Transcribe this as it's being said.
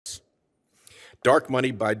Dark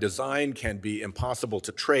money by design can be impossible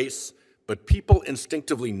to trace, but people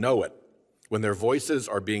instinctively know it when their voices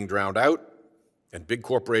are being drowned out, and big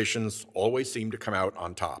corporations always seem to come out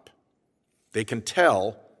on top. They can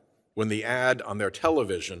tell when the ad on their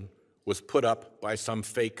television was put up by some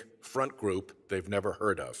fake front group they've never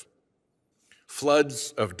heard of.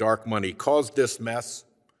 Floods of dark money caused this mess,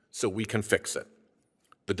 so we can fix it.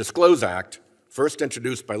 The DISCLOSE Act, first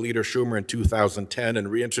introduced by Leader Schumer in 2010 and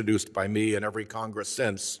reintroduced by me and every Congress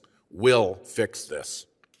since, will fix this.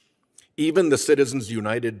 Even the Citizens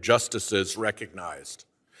United justices recognized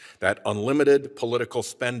that unlimited political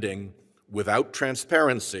spending without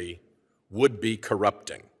transparency would be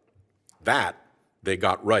corrupting. That they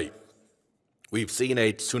got right. We've seen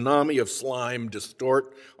a tsunami of slime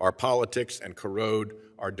distort our politics and corrode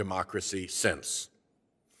our democracy since.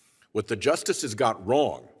 What the justices got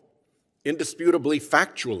wrong, indisputably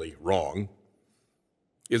factually wrong,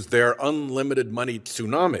 is their unlimited money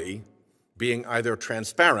tsunami being either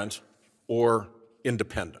transparent or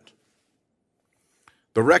independent.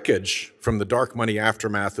 The wreckage from the dark money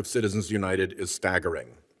aftermath of Citizens United is staggering.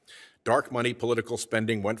 Dark money political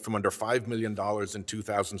spending went from under $5 million in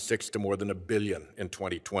 2006 to more than $1 billion in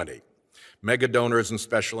 2020. Mega donors and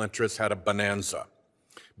special interests had a bonanza.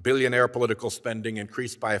 Billionaire political spending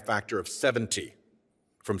increased by a factor of 70,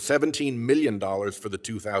 from $17 million for the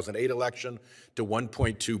 2008 election to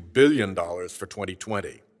 $1.2 billion for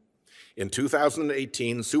 2020. In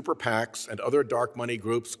 2018, super PACs and other dark money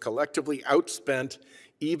groups collectively outspent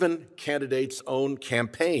even candidates' own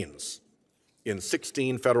campaigns in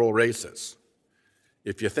 16 federal races.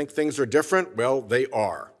 If you think things are different, well, they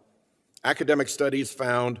are. Academic studies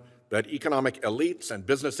found that economic elites and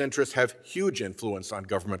business interests have huge influence on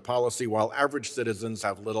government policy, while average citizens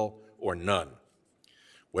have little or none.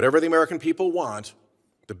 Whatever the American people want,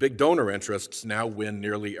 the big donor interests now win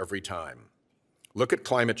nearly every time. Look at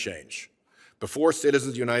climate change. Before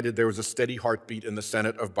Citizens United, there was a steady heartbeat in the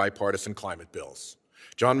Senate of bipartisan climate bills.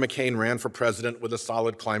 John McCain ran for president with a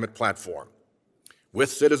solid climate platform. With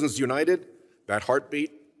Citizens United, that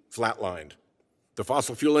heartbeat flatlined. The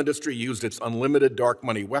fossil fuel industry used its unlimited dark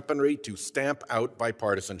money weaponry to stamp out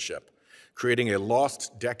bipartisanship, creating a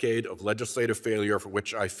lost decade of legislative failure for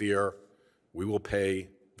which I fear we will pay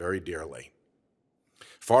very dearly.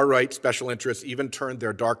 Far-right special interests even turned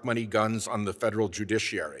their dark money guns on the federal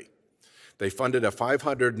judiciary. They funded a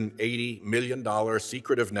 $580 million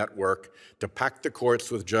secretive network to pack the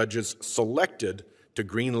courts with judges selected to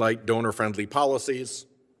greenlight donor-friendly policies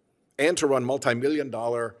and to run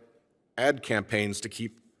multi-million-dollar ad campaigns to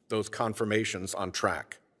keep those confirmations on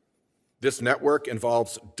track. This network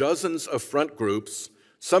involves dozens of front groups,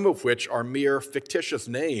 some of which are mere fictitious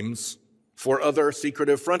names for other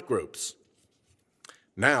secretive front groups.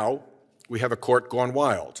 Now, we have a court gone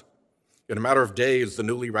wild. In a matter of days, the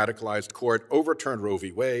newly radicalized court overturned Roe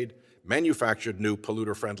v. Wade, manufactured new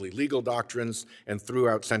polluter-friendly legal doctrines, and threw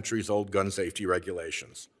out centuries-old gun safety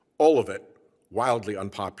regulations. All of it wildly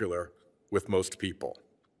unpopular with most people.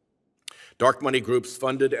 Dark money groups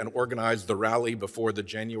funded and organized the rally before the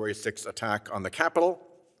January 6th attack on the Capitol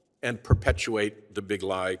and perpetuate the big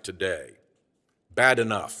lie today. Bad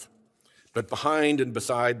enough. But behind and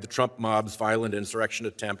beside the Trump mob's violent insurrection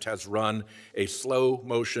attempt has run a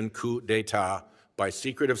slow-motion coup d'etat by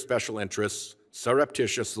secretive special interests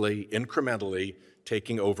surreptitiously, incrementally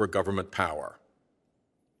taking over government power.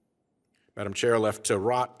 Madam Chair, left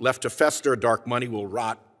to fester, dark money will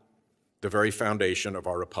rot the very foundation of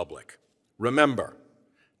our republic. Remember,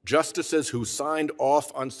 justices who signed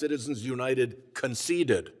off on Citizens United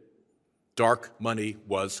conceded dark money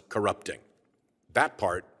was corrupting. That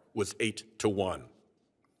part was 8-1.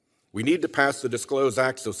 We need to pass the DISCLOSE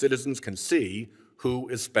Act so citizens can see who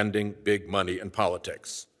is spending big money in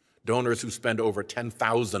politics. Donors who spend over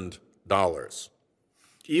 $10,000.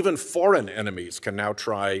 Even foreign enemies can now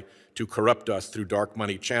try to corrupt us through dark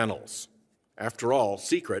money channels. After all,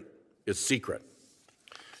 secret is secret.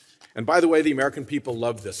 And by the way, the American people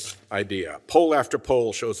love this idea. Poll after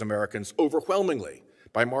poll shows Americans overwhelmingly,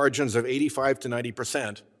 by margins of 85 to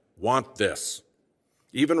 90%, want this.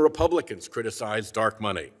 Even Republicans criticize dark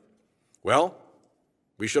money. Well,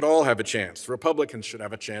 we should all have a chance. Republicans should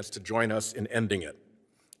have a chance to join us in ending it.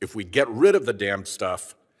 If we get rid of the damned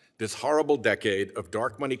stuff, this horrible decade of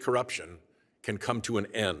dark money corruption can come to an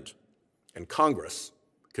end, and Congress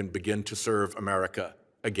can begin to serve America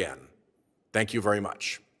again. Thank you very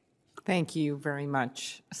much. Thank you very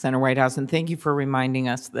much, Senator Whitehouse, and thank you for reminding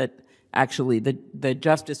us that actually the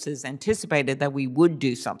justices anticipated that we would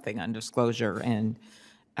do something on disclosure and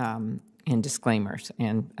disclaimers.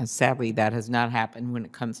 And sadly, that has not happened when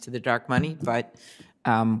it comes to the dark money, but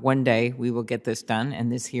One day we will get this done,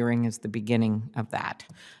 and this hearing is the beginning of that.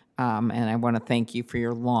 And I want to thank you for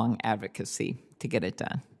your long advocacy to get it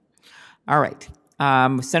done. All right.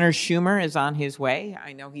 Senator Schumer is on his way.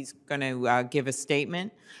 I know he's going to give a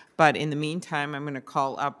statement, but in the meantime, I'm going to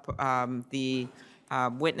call up the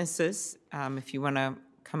witnesses. If you want to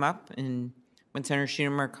come up, and when Senator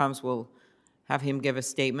Schumer comes, we'll have him give a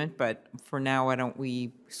statement. But for now, why don't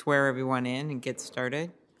we swear everyone in and get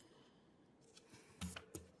started?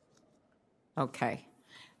 Okay.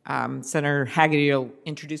 Senator Hagerty will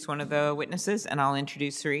introduce one of the witnesses, and I'll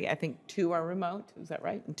introduce three. I think two are remote. Is that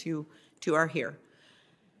right? And two are here.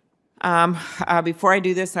 Before I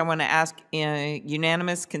do this, I want to ask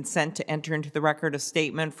unanimous consent to enter into the record a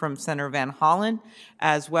statement from Senator Van Hollen,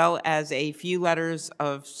 as well as a few letters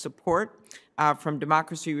of support from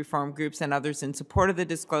democracy reform groups and others in support of the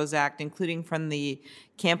DISCLOSE Act, including from the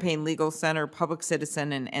Campaign Legal Center, Public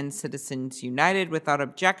Citizen, and End Citizens United. Without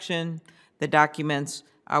objection, the documents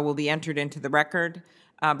will be entered into the record.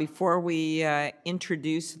 Before we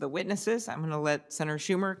introduce the witnesses, I'm going to let Senator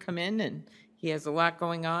Schumer come in, and he has a lot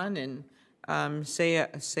going on, and say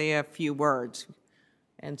a few words.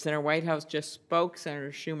 And Senator Whitehouse just spoke.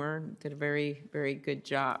 Senator Schumer did a very, very good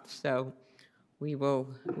job. So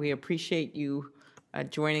we appreciate you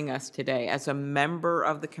joining us today as a member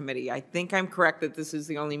of the committee. I think I'm correct that this is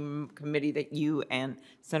the only committee that you and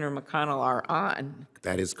Senator McConnell are on.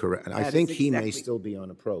 That is correct. I think he may still be on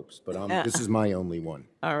approps, but this is my only one.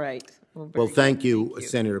 All right. Well, thank you,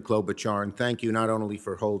 Senator Klobuchar, and thank you not only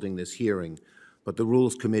for holding this hearing, but the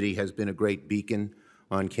Rules Committee has been a great beacon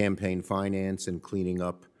on campaign finance and cleaning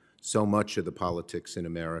up so much of the politics in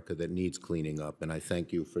America that needs cleaning up, and I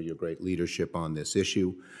thank you for your great leadership on this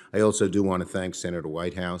issue. I also do want to thank Senator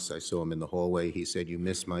Whitehouse. I saw him in the hallway. He said, "You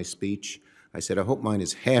missed my speech." I said, "I hope mine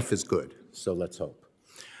is half as good," so let's hope.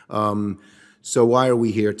 So why are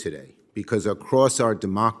we here today? Because across our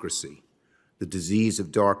democracy, the disease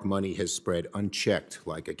of dark money has spread unchecked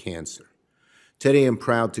like a cancer. Today, I'm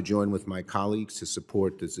proud to join with my colleagues to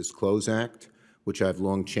support the DISCLOSE Act, which I've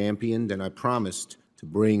long championed and I promised to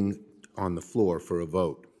bring on the floor for a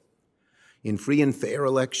vote. In free and fair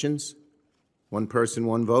elections, one person,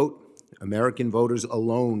 one vote, American voters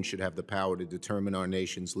alone should have the power to determine our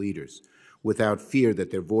nation's leaders without fear that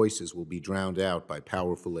their voices will be drowned out by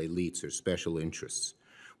powerful elites or special interests.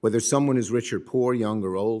 Whether someone is rich or poor, young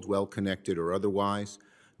or old, well-connected or otherwise,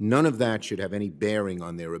 none of that should have any bearing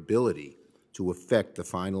on their ability to affect the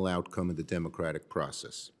final outcome of the democratic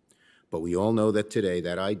process. But we all know that today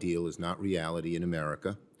that ideal is not reality in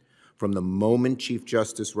America. From the moment Chief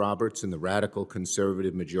Justice Roberts and the radical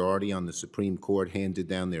conservative majority on the Supreme Court handed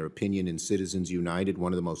down their opinion in Citizens United,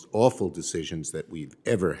 one of the most awful decisions that we've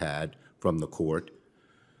ever had from the court,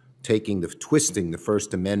 twisting the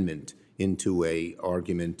First Amendment into an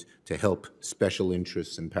argument to help special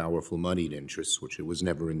interests and powerful moneyed interests, which it was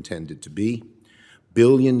never intended to be.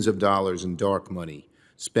 Billions of dollars in dark money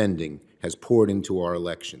spending has poured into our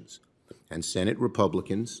elections. And Senate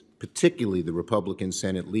Republicans, particularly the Republican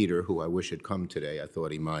Senate leader, who I wish had come today, I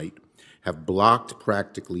thought he might, have blocked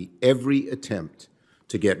practically every attempt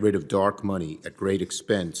to get rid of dark money at great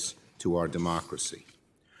expense to our democracy.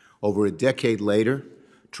 Over a decade later,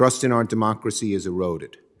 trust in our democracy is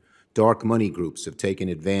eroded. Dark money groups have taken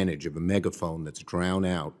advantage of a megaphone that's drowned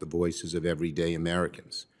out the voices of everyday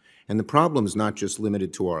Americans. And the problem is not just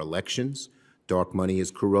limited to our elections. Dark money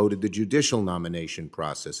has corroded the judicial nomination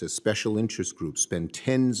process as special interest groups spend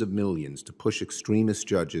tens of millions to push extremist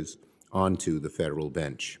judges onto the federal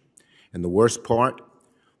bench. And the worst part,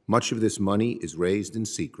 much of this money is raised in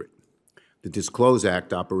secret. The DISCLOSE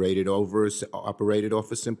Act operated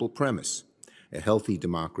off a simple premise. A healthy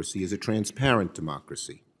democracy is a transparent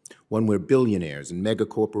democracy, one where billionaires and mega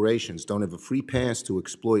corporations don't have a free pass to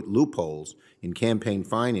exploit loopholes in campaign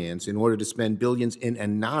finance in order to spend billions in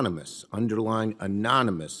anonymous, underlying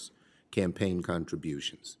anonymous campaign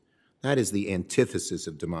contributions. That is the antithesis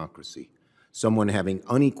of democracy. Someone having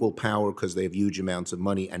unequal power because they have huge amounts of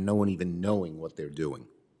money and no one even knowing what they're doing.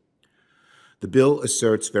 The bill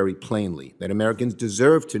asserts very plainly that Americans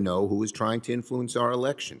deserve to know who is trying to influence our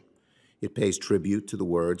election. It pays tribute to the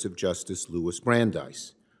words of Justice Louis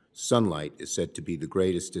Brandeis. Sunlight is said to be the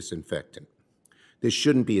greatest disinfectant. This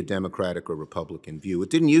shouldn't be a Democratic or Republican view.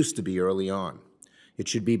 It didn't used to be early on. It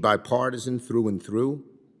should be bipartisan through and through.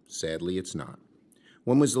 Sadly, it's not.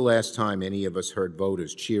 When was the last time any of us heard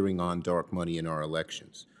voters cheering on dark money in our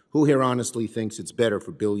elections? Who here honestly thinks it's better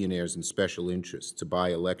for billionaires and special interests to buy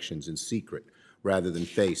elections in secret rather than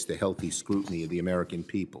face the healthy scrutiny of the American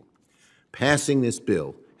people? Passing this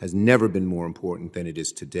bill has never been more important than it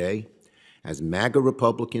is today, As MAGA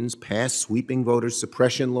Republicans pass sweeping voter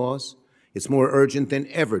suppression laws, it's more urgent than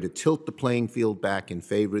ever to tilt the playing field back in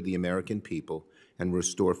favor of the American people and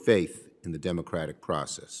restore faith in the democratic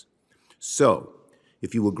process. So,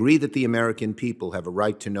 if you agree that the American people have a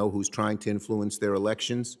right to know who's trying to influence their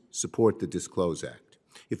elections, support the DISCLOSE Act.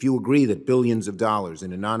 If you agree that billions of dollars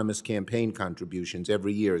in anonymous campaign contributions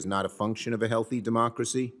every year is not a function of a healthy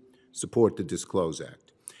democracy, support the DISCLOSE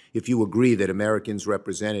Act. If you agree that Americans'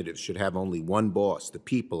 representatives should have only one boss, the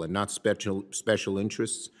people, and not special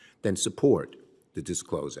interests, then support the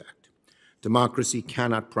DISCLOSE Act. Democracy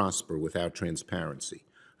cannot prosper without transparency.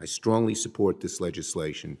 I strongly support this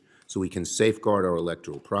legislation so we can safeguard our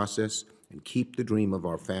electoral process and keep the dream of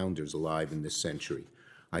our founders alive in this century.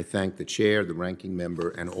 I thank the chair, the ranking member,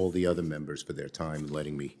 and all the other members for their time in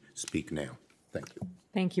letting me speak now. Thank you.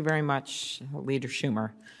 Thank you very much, Leader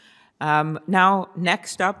Schumer. Now,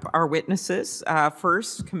 next up are witnesses.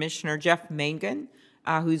 First, Commissioner Jeff Mangan,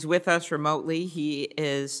 who's with us remotely. He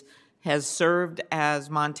has served as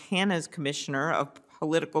Montana's Commissioner of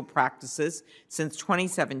Political Practices since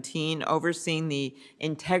 2017, overseeing the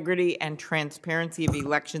integrity and transparency of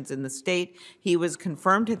elections in the state. He was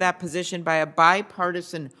confirmed to that position by a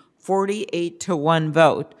bipartisan 48-to-1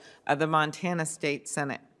 vote of the Montana State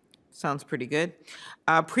Senate. Sounds pretty good.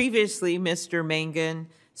 Previously, Mr. Mangan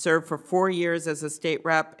served for 4 years as a state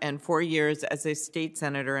rep and 4 years as a state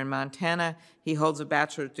senator in Montana. He holds a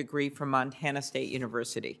bachelor's degree from Montana State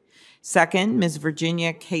University. Second, Ms.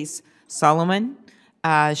 Virginia Case Solomon.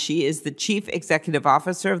 She is the Chief Executive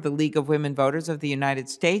Officer of the League of Women Voters of the United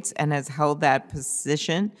States and has held that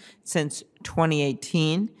position since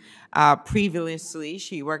 2018. Previously,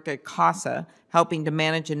 she worked at CASA, helping to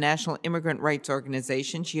manage a national immigrant rights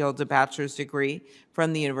organization. She holds a bachelor's degree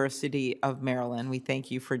from the University of Maryland. We thank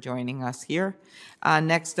you for joining us here.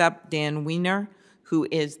 Next up, Dan Wiener, who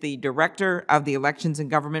is the Director of the Elections and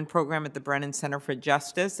Government Program at the Brennan Center for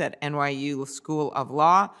Justice at NYU School of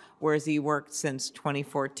Law, where he worked since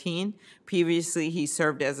 2014. Previously, he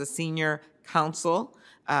served as a senior counsel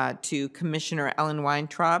to Commissioner Ellen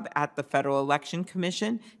Weintraub at the Federal Election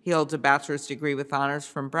Commission. He holds a bachelor's degree with honors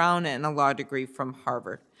from Brown and a law degree from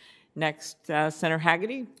Harvard. Next, Senator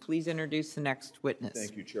Hagerty, please introduce the next witness.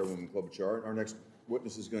 Thank you, Chairwoman Klobuchar. Our next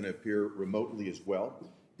witness is going to appear remotely as well.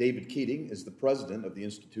 David Keating is the president of the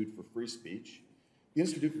Institute for Free Speech. The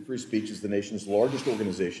Institute for Free Speech is the nation's largest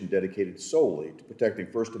organization dedicated solely to protecting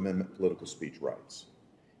First Amendment political speech rights.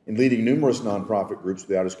 In leading numerous nonprofit groups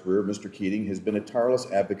throughout his career, Mr. Keating has been a tireless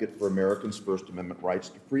advocate for Americans' First Amendment rights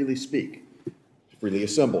to freely speak, to freely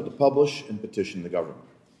assemble, to publish, and petition the government.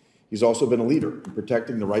 He's also been a leader in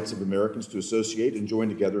protecting the rights of Americans to associate and join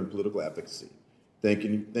together in political advocacy. Thank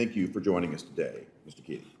you for joining us today, Mr.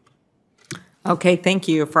 Keating. Okay, thank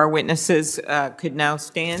you. If our witnesses could now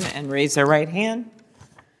stand and raise their right hand.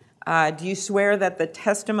 Do you swear that the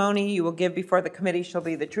testimony you will give before the committee shall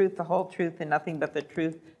be the truth, the whole truth, and nothing but the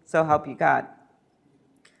truth, so help you God?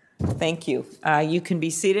 Thank you. You can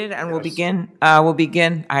be seated, and we'll begin.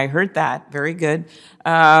 I heard that. Very good.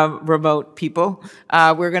 Remote people.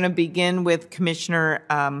 We're going to begin with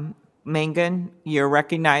Commissioner Mangan. You're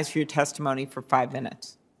recognized for your testimony for 5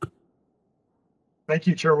 minutes. Thank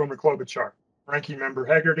you, Chairwoman Klobuchar, Ranking Member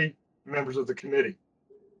Hagerty, members of the committee.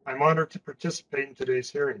 I'm honored to participate in today's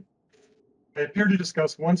hearing. I appear to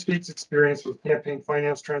discuss one state's experience with campaign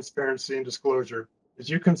finance transparency and disclosure as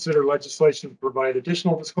you consider legislation to provide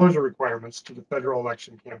additional disclosure requirements to the Federal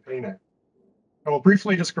Election Campaign Act. I will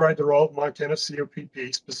briefly describe the role of Montana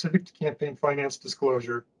COPP specific to campaign finance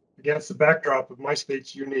disclosure against the backdrop of my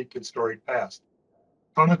state's unique and storied past.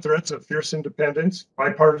 Common threads of fierce independence,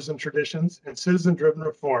 bipartisan traditions, and citizen-driven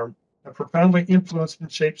reform have profoundly influenced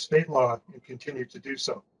and shaped state law and continue to do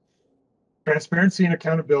so. Transparency and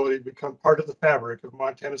accountability become part of the fabric of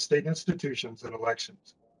Montana state institutions and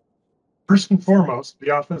elections. First and foremost, the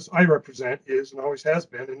office I represent is and always has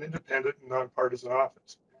been an independent and nonpartisan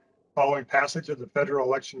office. Following passage of the Federal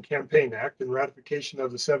Election Campaign Act and ratification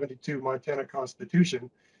of the '72 Montana Constitution,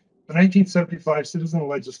 the 1975 Citizen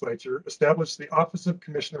Legislature established the Office of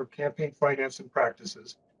Commissioner of Campaign Finance and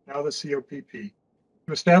Practices, now the COPP,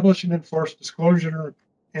 to establish and enforce disclosure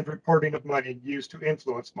and reporting of money used to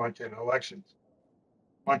influence Montana elections.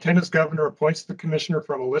 Montana's governor appoints the commissioner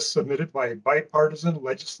from a list submitted by a bipartisan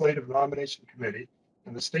legislative nomination committee,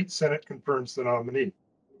 and the state Senate confirms the nominee. In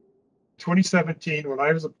 2017, when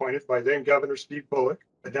I was appointed by then Governor Steve Bullock,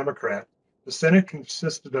 a Democrat, the Senate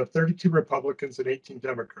consisted of 32 Republicans and 18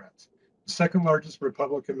 Democrats, the second largest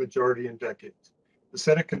Republican majority in decades. The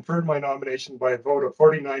Senate confirmed my nomination by a vote of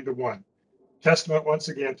 49-1, testament once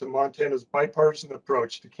again to Montana's bipartisan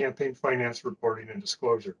approach to campaign finance reporting and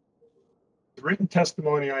disclosure. The written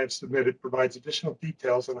testimony I have submitted provides additional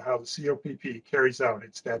details on how the COPP carries out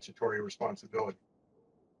its statutory responsibility.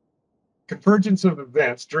 Convergence of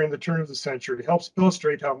events during the turn of the century helps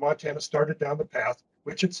illustrate how Montana started down the path,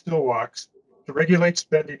 which it still walks, to regulate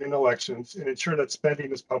spending in elections and ensure that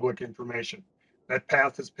spending is public information. That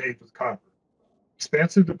path is paved with copper.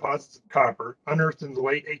 Expansive deposits of copper, unearthed in the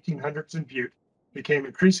late 1800s in Butte, became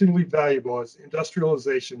increasingly valuable as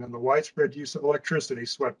industrialization and the widespread use of electricity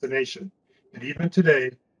swept the nation. And even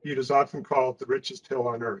today, Butte is often called the richest hill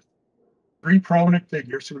on earth. Three prominent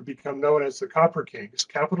figures who would become known as the Copper Kings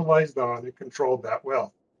capitalized on and controlled that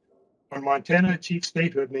wealth. When Montana achieved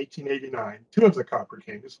statehood in 1889, two of the Copper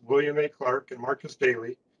Kings, William A. Clark and Marcus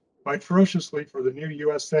Daly, fight ferociously for the new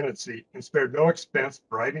U.S. Senate seat and spared no expense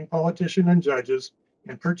bribing politicians and judges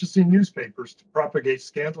and purchasing newspapers to propagate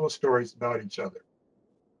scandalous stories about each other.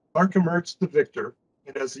 Clark emerged the victor,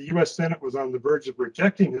 and as the U.S. Senate was on the verge of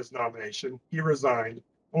rejecting his nomination, he resigned,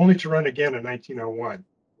 only to run again in 1901.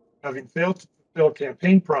 Having failed to fulfill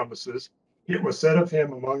campaign promises, it was said of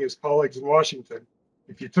him among his colleagues in Washington,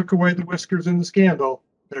 if you took away the whiskers in the scandal,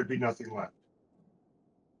 there'd be nothing left.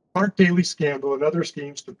 Clark Daly scandal and other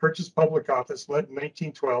schemes to purchase public office led in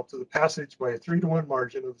 1912 to the passage by a 3-to-1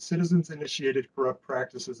 margin of the Citizens-Initiated Corrupt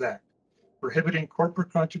Practices Act, prohibiting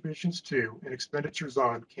corporate contributions to and expenditures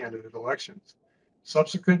on candidate elections.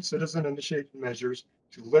 Subsequent citizen-initiated measures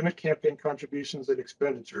to limit campaign contributions and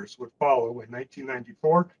expenditures would follow in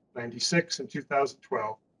 1994, 96, and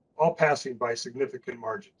 2012, all passing by significant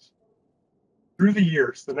margins. Through the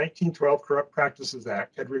years, the 1912 Corrupt Practices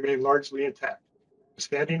Act had remained largely intact,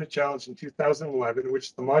 standing a challenge in 2011 in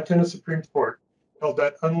which the Montana Supreme Court held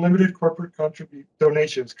that unlimited corporate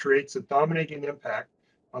donations creates a dominating impact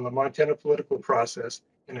on the Montana political process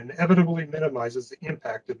and inevitably minimizes the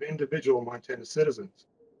impact of individual Montana citizens.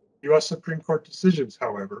 U.S. Supreme Court decisions,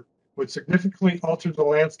 however, would significantly alter the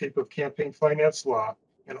landscape of campaign finance law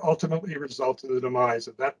and ultimately result in the demise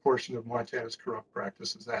of that portion of Montana's Corrupt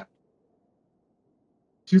Practices Act.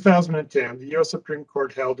 In 2010, the U.S. Supreme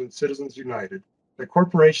Court held in Citizens United that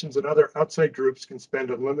corporations and other outside groups can spend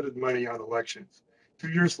unlimited money on elections. 2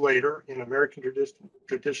 years later, in American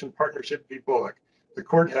Tradition Partnership v. Bullock, the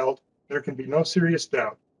court held there can be no serious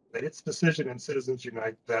doubt that its decision in Citizens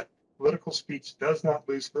United that political speech does not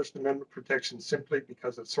lose First Amendment protection simply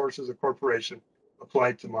because it sources a corporation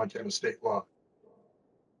applied to Montana state law.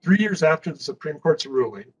 3 years after the Supreme Court's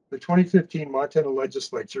ruling, the 2015 Montana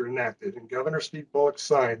legislature enacted and Governor Steve Bullock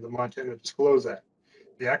signed the Montana DISCLOSE Act.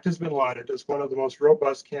 The act has been lauded as one of the most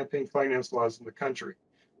robust campaign finance laws in the country.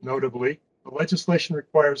 Notably, the legislation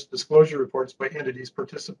requires disclosure reports by entities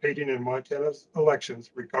participating in Montana's elections,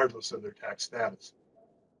 regardless of their tax status.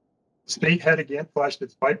 The state had again flashed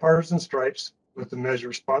its bipartisan stripes with the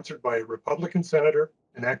measure sponsored by a Republican senator,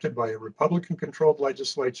 enacted by a Republican-controlled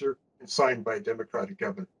legislature, and signed by a Democratic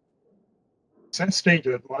governor. Since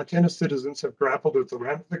statehood, Montana citizens have grappled with the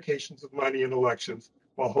ramifications of money in elections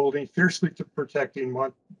while holding fiercely to protecting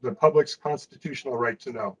the public's constitutional right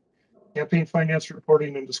to know. Campaign finance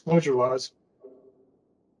reporting and disclosure laws,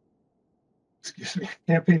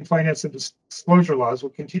 campaign finance and disclosure laws will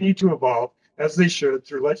continue to evolve as they should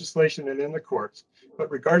through legislation and in the courts,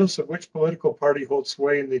 but regardless of which political party holds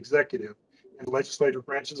sway in the executive and legislative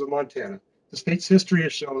branches of Montana, the state's history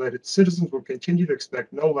has shown that its citizens will continue to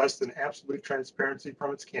expect no less than absolute transparency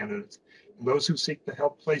from its candidates and those who seek to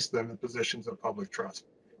help place them in positions of public trust.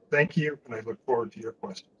 Thank you, and I look forward to your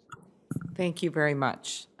questions. Thank you very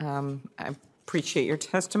much. I appreciate your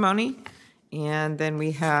testimony. And then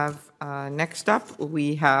we have, next up,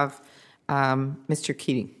 we have Mr.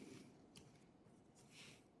 Keating.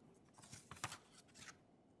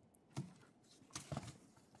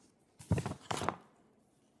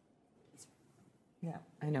 Yeah,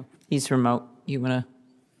 I know. He's remote. You want to?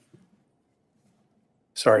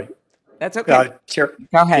 Sorry. That's okay. Chair,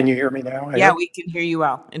 Go ahead. can you hear me now? Yeah, we can hear you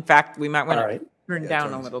well. In fact, we might want All to right. turn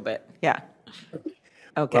down a little bit. Yeah.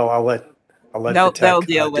 Okay. Well, I'll let They'll the tech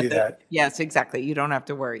deal with do that. it. Yes, exactly. You don't have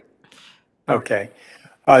to worry. Okay.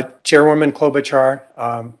 Chairwoman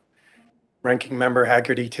Klobuchar, Ranking Member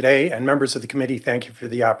Haggerty today, and members of the committee, thank you for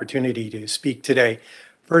the opportunity to speak today.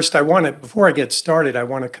 First, before I get started, I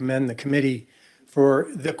want to commend the committee for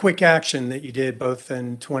the quick action that you did both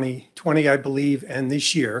in 2020, I believe, and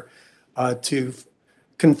this year to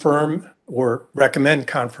confirm or recommend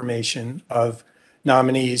confirmation of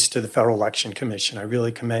nominees to the Federal Election Commission. I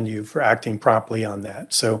really commend you for acting promptly on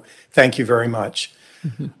that. So thank you very much.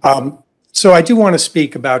 So I do want to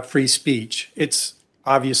speak about free speech. It's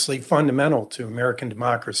obviously fundamental to American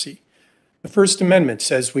democracy. The First Amendment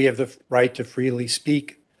says we have the right to freely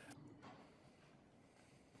speak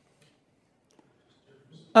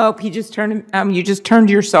Oh, you just turned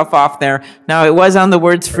yourself off there. Now, it was on the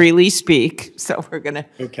words freely speak, so we're gonna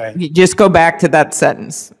Okay. just go back to that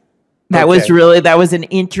sentence. That was an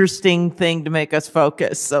interesting thing to make us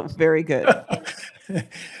focus, so very good.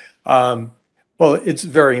 Well, it's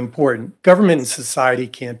very important. Government and society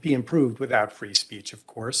can't be improved without free speech, of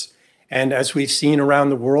course. And as we've seen around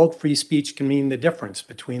the world, free speech can mean the difference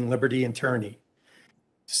between liberty and tyranny.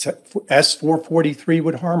 S-443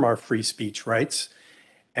 would harm our free speech rights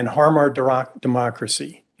and harm our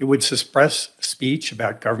democracy. It would suppress speech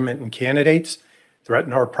about government and candidates,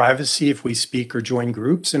 threaten our privacy if we speak or join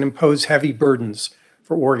groups, and impose heavy burdens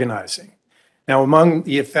for organizing. Now, among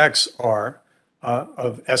the effects of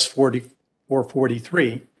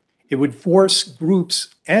S-443, it would force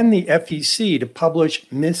groups and the FEC to publish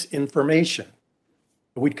misinformation.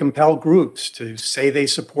 It would compel groups to say they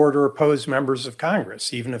support or oppose members of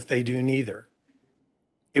Congress, even if they do neither.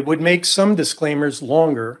 It would make some disclaimers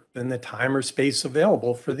longer than the time or space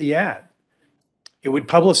available for the ad. It would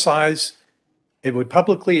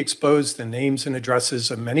publicly expose the names and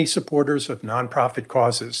addresses of many supporters of nonprofit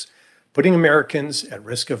causes, putting Americans at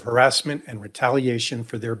risk of harassment and retaliation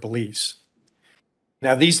for their beliefs.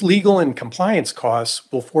 Now, these legal and compliance costs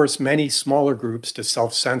will force many smaller groups to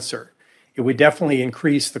self-censor. It would definitely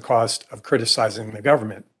increase the cost of criticizing the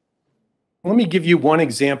government. Let me give you one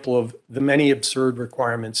example of the many absurd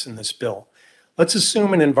requirements in this bill. Let's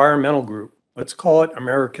assume an environmental group, let's call it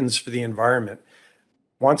Americans for the Environment,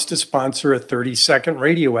 wants to sponsor a 30-second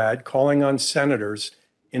radio ad calling on senators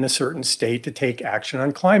in a certain state to take action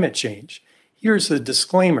on climate change. Here's the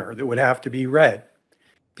disclaimer that would have to be read.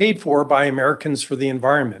 Paid for by Americans for the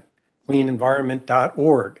Environment,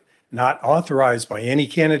 cleanenvironment.org, not authorized by any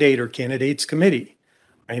candidate or candidates committee.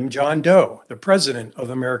 I am John Doe, the president of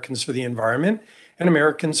Americans for the Environment, and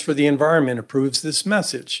Americans for the Environment approves this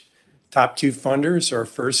message. Top two funders are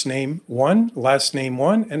first name 1, last name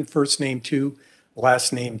 1, and first name 2,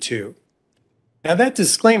 last name 2. Now that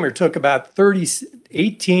disclaimer took about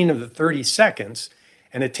 18 of the 30 seconds,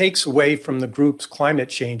 and it takes away from the group's climate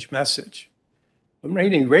change message. But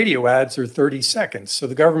radio ads are 30 seconds, so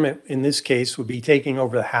the government in this case would be taking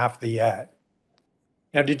over half the ad.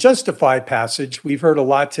 Now, to justify passage, we've heard a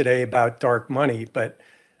lot today about dark money, but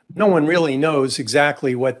no one really knows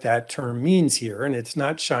exactly what that term means here, and it's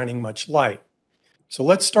not shining much light. So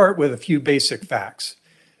let's start with a few basic facts.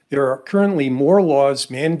 There are currently more laws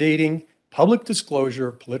mandating public disclosure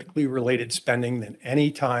of politically related spending than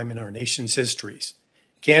any time in our nation's histories.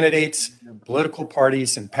 Candidates, political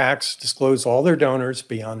parties, and PACs disclose all their donors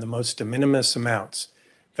beyond the most de minimis amounts.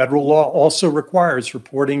 Federal law also requires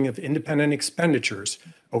reporting of independent expenditures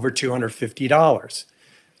over $250.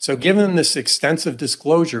 So given this extensive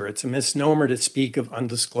disclosure, it's a misnomer to speak of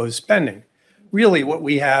undisclosed spending. Really, what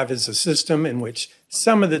we have is a system in which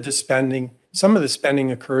some of the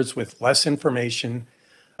spending occurs with less information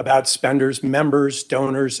about spenders, members,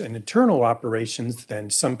 donors, and internal operations than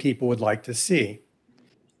some people would like to see.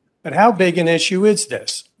 But how big an issue is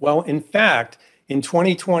this? Well, in fact, in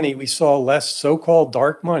 2020, we saw less so-called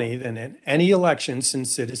dark money than in any election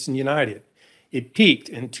since Citizens United. It peaked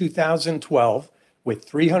in 2012 with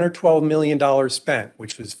 $312 million spent,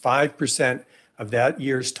 which was 5% of that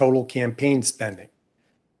year's total campaign spending.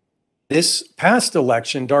 This past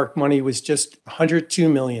election, dark money was just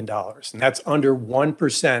 $102 million, and that's under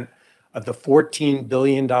 1% of the $14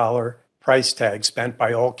 billion price tag spent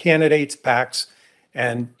by all candidates, PACs,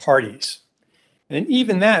 and parties. And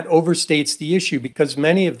even that overstates the issue because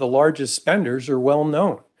many of the largest spenders are well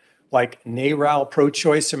known, like NARAL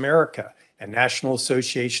Pro-Choice America and National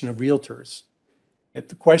Association of Realtors. Yet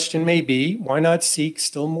the question may be, why not seek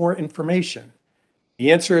still more information?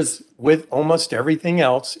 The answer is with almost everything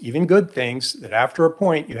else, even good things, that after a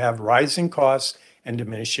point you have rising costs and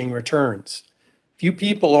diminishing returns. Few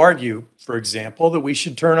people argue, for example, that we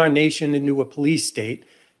should turn our nation into a police state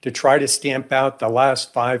to try to stamp out the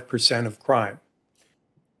last 5% of crime.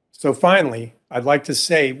 So finally, I'd like to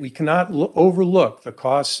say we cannot overlook the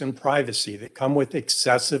costs and privacy that come with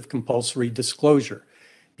excessive compulsory disclosure.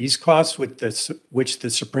 These costs which the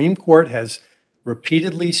Supreme Court has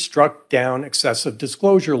repeatedly struck down excessive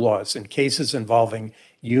disclosure laws in cases involving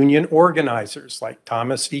union organizers like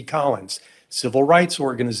Thomas v. Collins, civil rights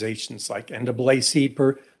organizations like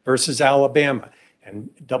NAACP versus Alabama and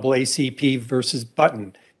AACP versus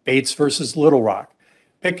Button, Bates versus Little Rock,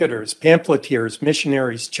 picketers, pamphleteers,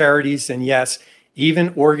 missionaries, charities, and yes,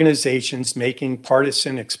 even organizations making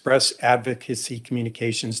partisan express advocacy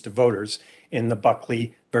communications to voters in the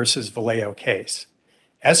Buckley versus Vallejo case.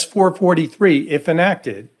 S-443, if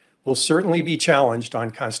enacted, will certainly be challenged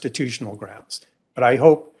on constitutional grounds, but I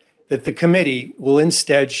hope that the committee will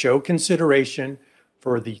instead show consideration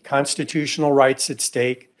for the constitutional rights at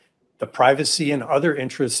stake, the privacy and other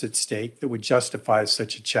interests at stake that would justify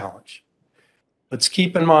such a challenge. Let's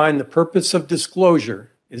keep in mind the purpose of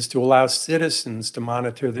disclosure is to allow citizens to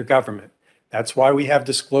monitor their government. That's why we have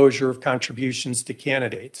disclosure of contributions to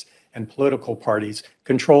candidates and political parties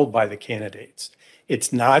controlled by the candidates.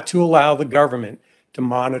 It's not to allow the government to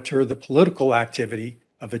monitor the political activity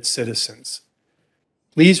of its citizens.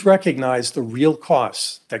 Please recognize the real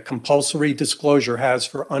costs that compulsory disclosure has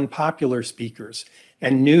for unpopular speakers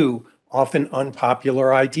and new, often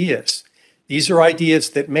unpopular ideas. These are ideas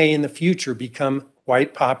that may in the future become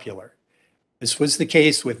quite popular. This was the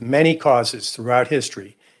case with many causes throughout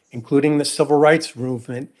history, including the civil rights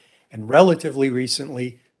movement and relatively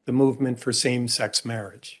recently, the movement for same-sex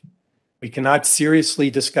marriage. We cannot seriously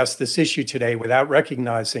discuss this issue today without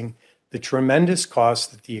recognizing the tremendous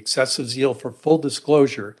cost that the excessive zeal for full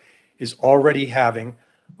disclosure is already having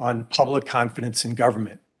on public confidence in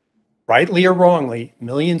government. Rightly or wrongly,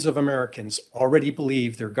 millions of Americans already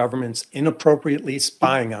believe their government's inappropriately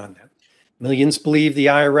spying on them. Millions believe the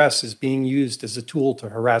IRS is being used as a tool to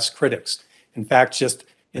harass critics. In fact, just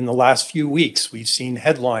in the last few weeks, we've seen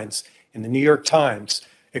headlines in the New York Times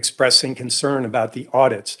expressing concern about the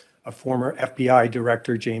audits of former FBI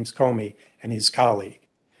Director James Comey and his colleague.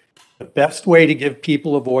 The best way to give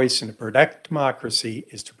people a voice and to protect democracy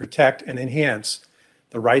is to protect and enhance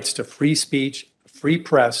the rights to free speech, free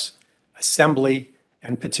press, assembly,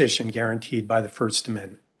 and petition guaranteed by the First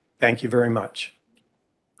Amendment. Thank you very much.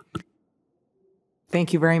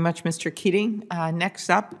 Thank you very much, Mr. Keating. Next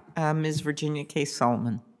up, Ms. Virginia K.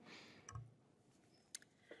 Solomon.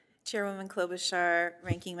 Chairwoman Klobuchar,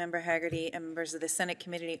 Ranking Member Haggerty, and members of the Senate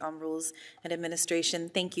Committee on Rules and Administration,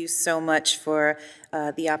 thank you so much for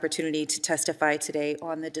the opportunity to testify today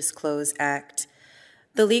on the DISCLOSE Act.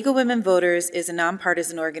 The League of Women Voters is a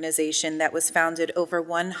nonpartisan organization that was founded over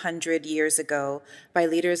 100 years ago by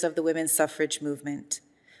leaders of the women's suffrage movement.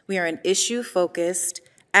 We are an issue-focused,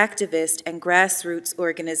 activist, and grassroots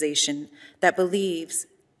organization that believes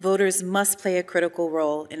voters must play a critical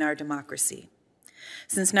role in our democracy.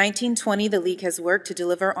 Since 1920, the League has worked to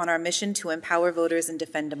deliver on our mission to empower voters and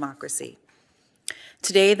defend democracy.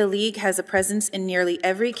 Today, the League has a presence in nearly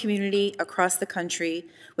every community across the country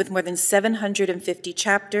with more than 750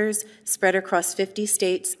 chapters spread across 50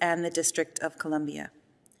 states and the District of Columbia.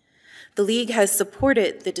 The League has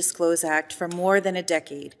supported the DISCLOSE Act for more than a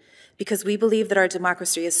decade because we believe that our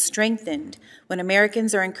democracy is strengthened when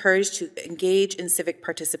Americans are encouraged to engage in civic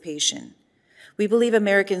participation. We believe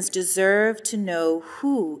Americans deserve to know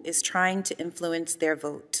who is trying to influence their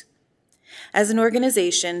vote. As an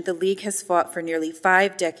organization, the League has fought for nearly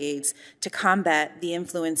 5 decades to combat the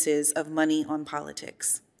influences of money on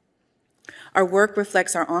politics. Our work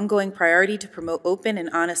reflects our ongoing priority to promote open and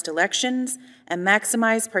honest elections and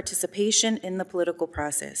maximize participation in the political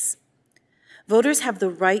process. Voters have the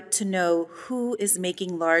right to know who is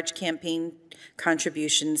making large campaign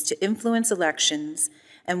contributions to influence elections,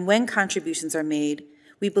 and when contributions are made,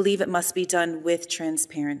 we believe it must be done with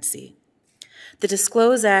transparency. The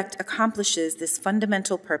DISCLOSE Act accomplishes this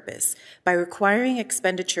fundamental purpose by requiring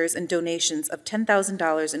expenditures and donations of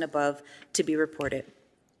 $10,000 and above to be reported.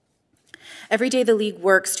 Every day, the League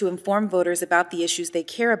works to inform voters about the issues they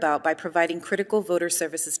care about by providing critical voter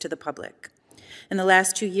services to the public. In the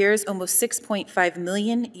last 2 years, almost 6.5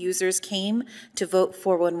 million users came to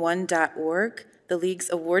vote411.org, the League's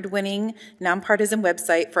award-winning, nonpartisan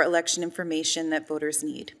website for election information that voters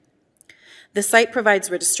need. The site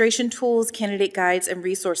provides registration tools, candidate guides, and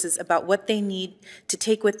resources about what they need to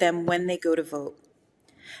take with them when they go to vote.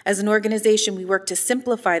 As an organization, we work to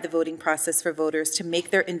simplify the voting process for voters to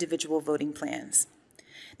make their individual voting plans.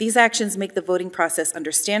 These actions make the voting process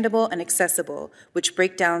understandable and accessible, which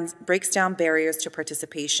breaks down barriers to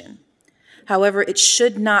participation. However, it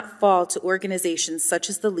should not fall to organizations such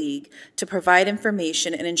as the League to provide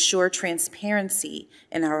information and ensure transparency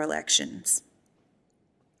in our elections.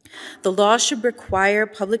 The law should require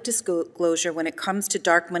public disclosure when it comes to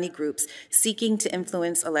dark money groups seeking to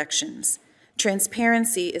influence elections.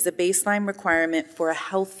 Transparency is a baseline requirement for a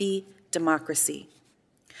healthy democracy.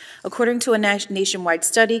 According to a nationwide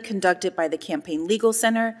study conducted by the Campaign Legal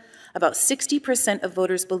Center, about 60% of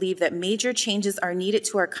voters believe that major changes are needed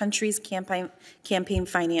to our country's campaign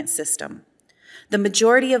finance system. The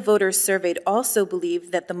majority of voters surveyed also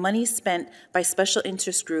believe that the money spent by special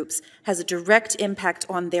interest groups has a direct impact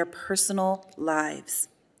on their personal lives.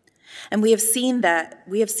 And we have seen that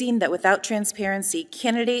without transparency,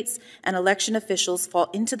 candidates and election officials fall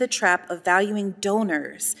into the trap of valuing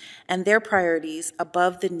donors and their priorities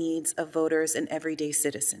above the needs of voters and everyday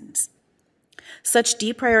citizens. Such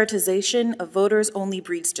deprioritization of voters only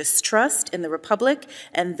breeds distrust in the republic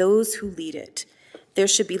and those who lead it. There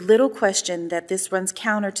should be little question that this runs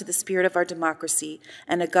counter to the spirit of our democracy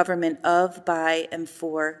and a government of, by, and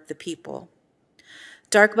for the people.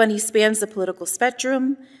 Dark money spans the political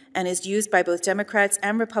spectrum and is used by both Democrats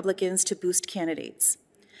and Republicans to boost candidates.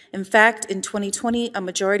 In fact, in 2020, a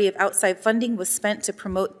majority of outside funding was spent to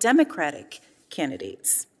promote Democratic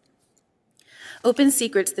candidates. Open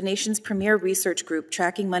Secrets, the nation's premier research group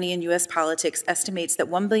tracking money in U.S. politics, estimates that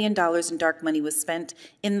 $1 billion in dark money was spent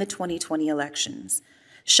in the 2020 elections.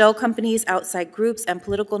 Shell companies, outside groups, and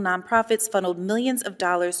political nonprofits funneled millions of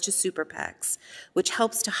dollars to super PACs, which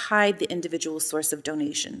helps to hide the individual source of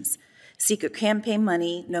donations. Secret campaign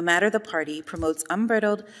money, no matter the party, promotes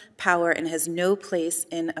unbridled power and has no place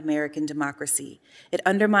in American democracy. It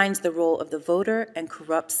undermines the role of the voter and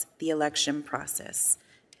corrupts the election process.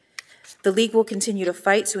 The League will continue to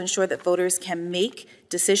fight to ensure that voters can make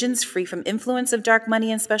decisions free from influence of dark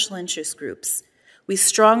money and special interest groups. We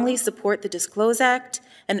strongly support the DISCLOSE Act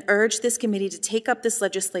and urge this committee to take up this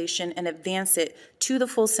legislation and advance it to the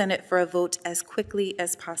full Senate for a vote as quickly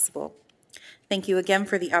as possible. Thank you again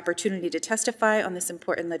for the opportunity to testify on this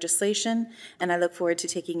important legislation, and I look forward to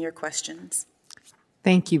taking your questions.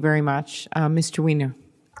 Thank you very much. Mr. Wiener.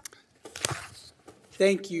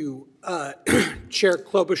 Thank you, Chair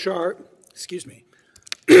Klobuchar. Excuse me.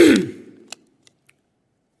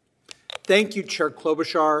 Thank you, Chair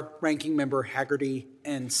Klobuchar, Ranking Member Haggerty,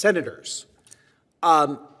 and Senators.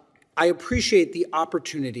 I appreciate the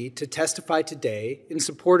opportunity to testify today in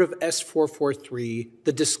support of S443,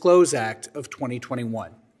 the DISCLOSE Act of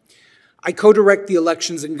 2021. I co-direct the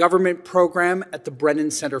Elections and Government program at the Brennan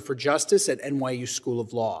Center for Justice at NYU School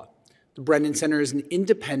of Law. The Brennan Center is an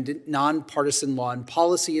independent, nonpartisan law and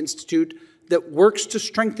policy institute that works to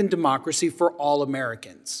strengthen democracy for all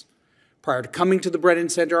Americans. Prior to coming to the Brennan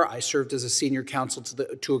Center, I served as a senior counsel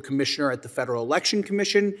to a commissioner at the Federal Election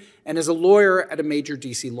Commission and as a lawyer at a major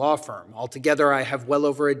DC law firm. Altogether, I have well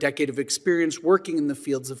over a decade of experience working in the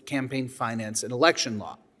fields of campaign finance and election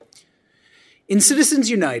law. In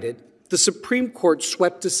Citizens United, the Supreme Court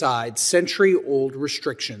swept aside century-old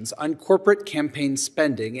restrictions on corporate campaign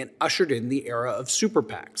spending and ushered in the era of super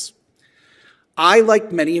PACs. I,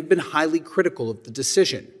 like many, have been highly critical of the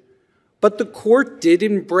decision, but the court did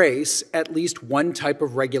embrace at least one type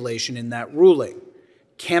of regulation in that ruling: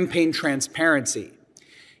 campaign transparency.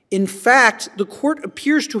 In fact, the court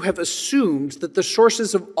appears to have assumed that the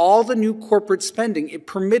sources of all the new corporate spending it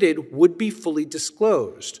permitted would be fully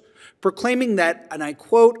disclosed, proclaiming that, and I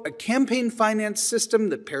quote, "a campaign finance system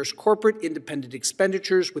that pairs corporate independent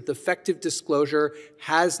expenditures with effective disclosure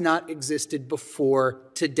has not existed before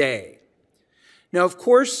today." Now, of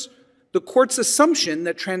course, the court's assumption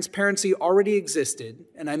that transparency already existed,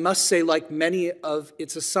 and I must say, like many of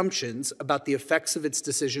its assumptions about the effects of its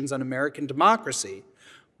decisions on American democracy,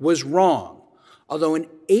 was wrong. Although an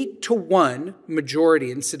 8-to-1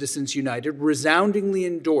 majority in Citizens United resoundingly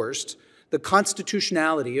endorsed the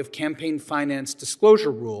constitutionality of campaign finance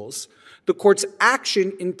disclosure rules, the court's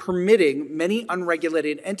action in permitting many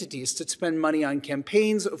unregulated entities to spend money on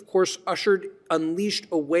campaigns, of course, unleashed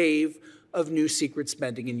a wave of new secret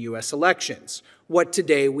spending in U.S. elections, what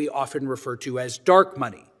today we often refer to as dark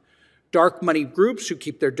money. Dark money groups who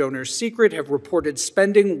keep their donors secret have reported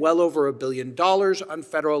spending well over $1 billion on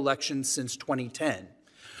federal elections since 2010.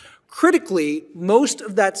 Critically, most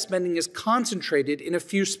of that spending is concentrated in a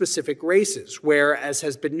few specific races, where, as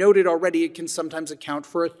has been noted already, it can sometimes account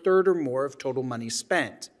for a third or more of total money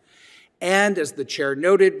spent. And, as the chair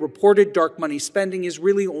noted, reported dark money spending is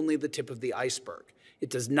really only the tip of the iceberg. It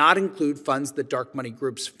does not include funds that dark money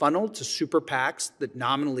groups funnel to super PACs that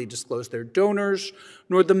nominally disclose their donors,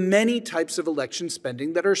 nor the many types of election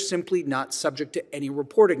spending that are simply not subject to any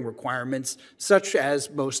reporting requirements, such as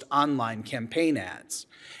most online campaign ads.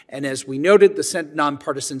 And as we noted, the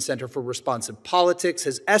Nonpartisan Center for Responsive Politics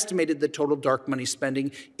has estimated the total dark money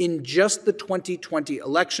spending in just the 2020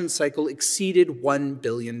 election cycle exceeded $1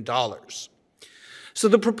 billion. So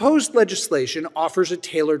the proposed legislation offers a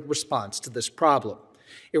tailored response to this problem.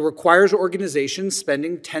 It requires organizations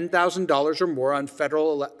spending $10,000 or more on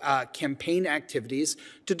federal campaign activities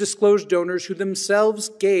to disclose donors who themselves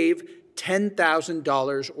gave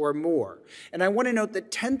 $10,000 or more. And I want to note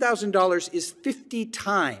that $10,000 is 50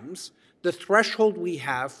 times the threshold we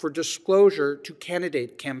have for disclosure to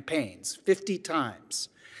candidate campaigns, 50 times.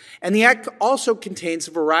 And the Act also contains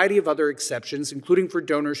a variety of other exceptions, including for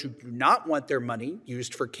donors who do not want their money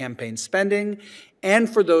used for campaign spending and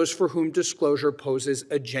for those for whom disclosure poses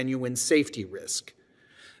a genuine safety risk.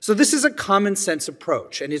 So this is a common sense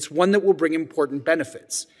approach, and it's one that will bring important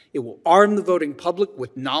benefits. It will arm the voting public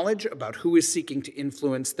with knowledge about who is seeking to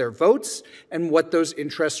influence their votes and what those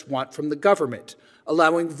interests want from the government,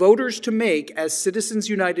 allowing voters to make, as Citizens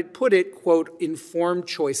United put it, quote, informed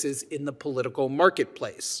choices in the political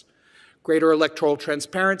marketplace. Greater electoral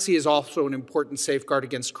transparency is also an important safeguard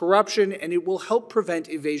against corruption, and it will help prevent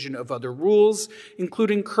evasion of other rules,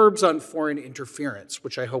 including curbs on foreign interference,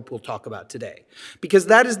 which I hope we'll talk about today. Because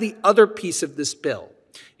that is the other piece of this bill.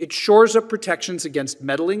 It shores up protections against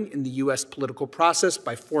meddling in the U.S. political process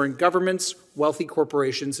by foreign governments, wealthy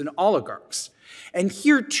corporations, and oligarchs. And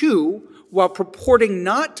here, too, while purporting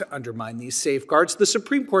not to undermine these safeguards, the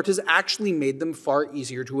Supreme Court has actually made them far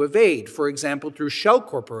easier to evade, for example, through shell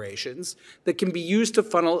corporations that can be used to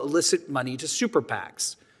funnel illicit money to super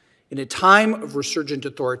PACs. In a time of resurgent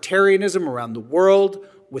authoritarianism around the world,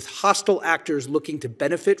 with hostile actors looking to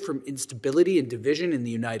benefit from instability and division in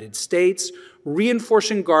the United States,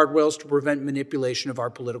 reinforcing guardrails to prevent manipulation of our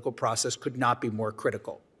political process could not be more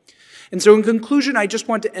critical. And so in conclusion, I just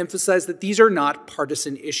want to emphasize that these are not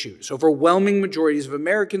partisan issues. Overwhelming majorities of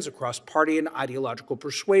Americans across party and ideological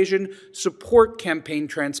persuasion support campaign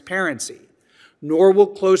transparency. Nor will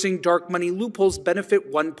closing dark money loopholes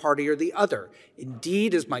benefit one party or the other.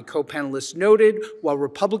 Indeed, as my co-panelists noted, while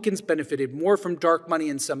Republicans benefited more from dark money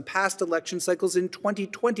in some past election cycles, in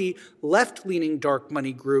 2020, left-leaning dark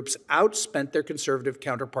money groups outspent their conservative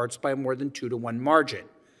counterparts by a more than 2-to-1 margin.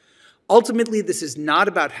 Ultimately, this is not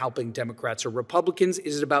about helping Democrats or Republicans. It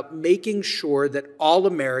is about making sure that all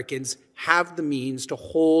Americans have the means to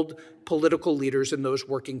hold political leaders and those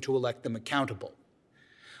working to elect them accountable.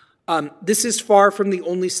 This is far from the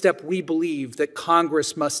only step we believe that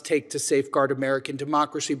Congress must take to safeguard American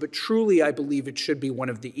democracy, but truly I believe it should be one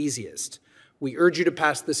of the easiest. We urge you to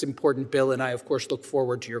pass this important bill, and I, of course, look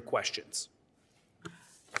forward to your questions.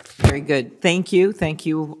 Very good. Thank you. Thank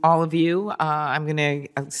you, all of you. I'm going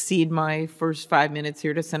to cede my first 5 minutes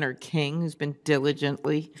here to Senator King, who's been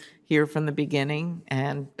diligently here from the beginning,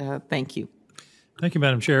 and thank you. Thank you,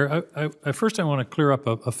 Madam Chair. First, I want to clear up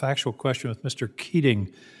a factual question with Mr.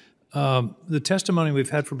 Keating. The testimony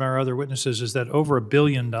we've had from our other witnesses is that over $1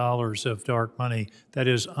 billion of dark money, that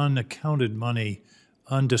is unaccounted money,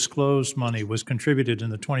 undisclosed money, was contributed in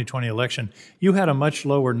the 2020 election. You had a much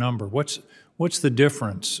lower number. What's the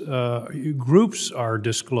difference? Groups are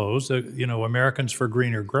disclosed, Americans for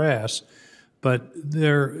Greener Grass, but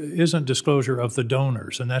there isn't disclosure of the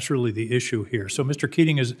donors, and that's really the issue here. So, Mr.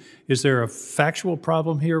 Keating, is there a factual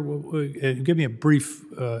problem here? Give me a brief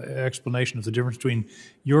explanation of the difference between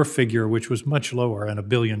your figure, which was much lower, and $1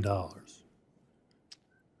 billion.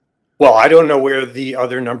 Well, I don't know where the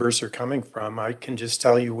other numbers are coming from. I can just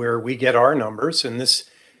tell you where we get our numbers, and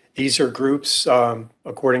these are groups,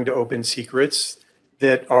 according to Open Secrets,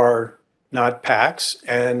 that are not PACs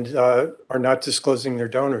and are not disclosing their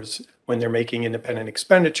donors when they're making independent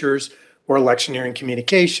expenditures or electioneering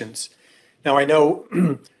communications. Now, I know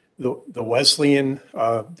the Wesleyan,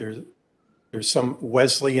 there's some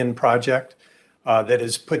Wesleyan project that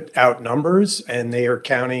has put out numbers, and they are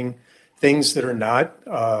counting things that are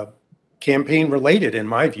not campaign related, in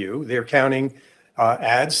my view. They're counting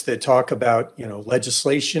ads that talk about,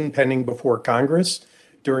 legislation pending before Congress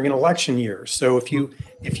during an election year. So if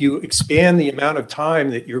you expand the amount of time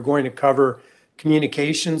that you're going to cover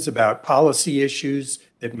communications about policy issues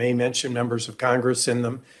that may mention members of Congress in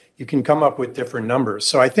them, you can come up with different numbers.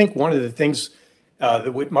 So I think one of the things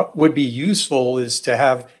that would be useful is to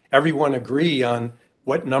have everyone agree on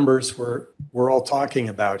what numbers we're all talking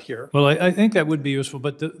about here. Well, I think that would be useful,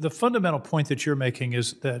 but the fundamental point that you're making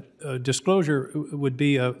is that disclosure would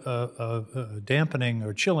be a dampening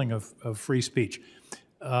or chilling of free speech.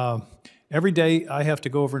 Every day I have to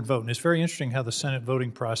go over and vote, and it's very interesting how the Senate voting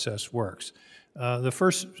process works. The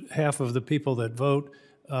first half of the people that vote,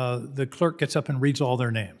 the clerk gets up and reads all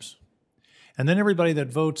their names. And then everybody that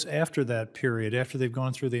votes after that period, after they've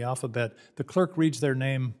gone through the alphabet, the clerk reads their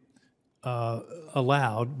name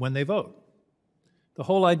aloud when they vote. The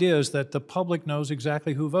whole idea is that the public knows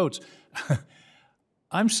exactly who votes.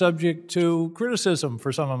 I'm subject to criticism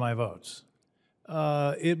for some of my votes.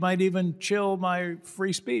 It might even chill my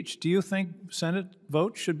free speech. Do you think Senate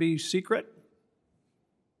votes should be secret?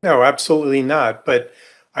 No, absolutely not. But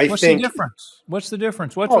What's think. the difference? What's the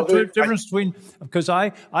difference? What's Oh, the difference between, because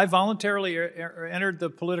I voluntarily entered the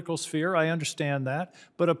political sphere, I understand that,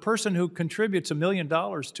 but a person who contributes $1 million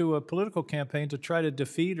to a political campaign to try to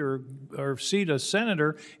defeat or seat a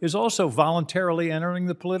senator is also voluntarily entering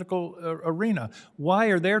the political arena. Why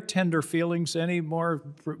are their tender feelings any more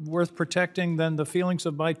worth protecting than the feelings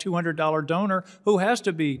of my $200 donor who has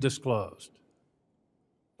to be disclosed?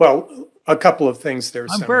 Well, a couple of things there, I'm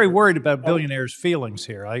Senator. very worried about billionaires' feelings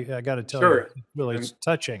here. I got to tell you, Sure. really, it's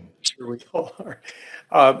touching. Sure we all are.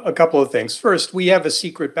 A couple of things. First, we have a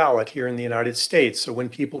secret ballot here in the United States. So when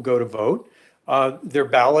people go to vote, their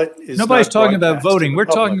ballot is Nobody's not talking about broadcast to voting. the We're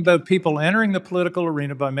talking public. about people entering the political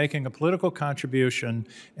arena by making a political contribution.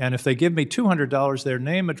 And if they give me $200, their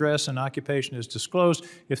name, address, and occupation is disclosed.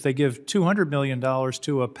 If they give $200 million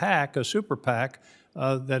to a PAC, a super PAC,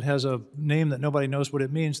 that has a name that nobody knows what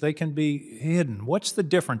it means, they can be hidden. What's the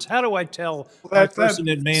difference? How do I tell a person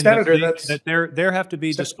in Maine Senator, that they have to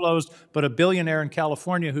be disclosed, but a billionaire in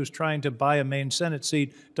California who's trying to buy a Maine Senate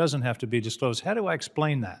seat doesn't have to be disclosed? How do I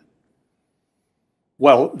explain that?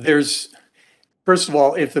 Well, first of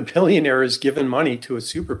all, if the billionaire is given money to a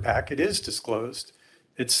super PAC, it is disclosed.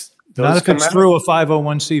 Not if it's through a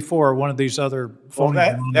 501c4 or one of these other phony.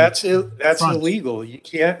 Well, that's illegal. You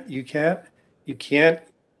can't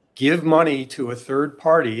give money to a third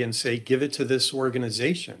party and say, give it to this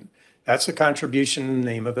organization. That's a contribution in the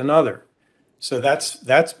name of another. So that's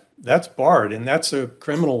barred, and that's a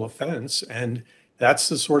criminal offense. And that's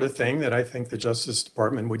the sort of thing that I think the Justice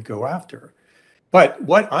Department would go after. But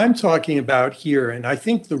what I'm talking about here, and I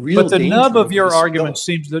think the real But the nub of your argument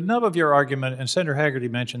and Senator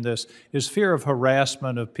Hagerty mentioned this, is fear of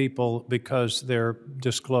harassment of people because they're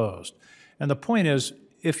disclosed. And the point is,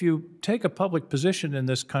 if you take a public position in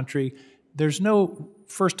this country, there's no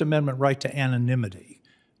First Amendment right to anonymity.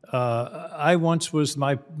 My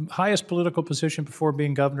highest political position before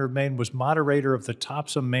being governor of Maine was moderator of the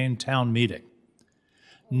Topsom, Maine town meeting.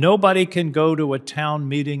 Nobody can go to a town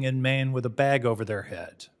meeting in Maine with a bag over their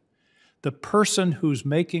head. The person who's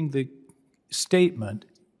making the statement,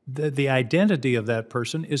 the identity of that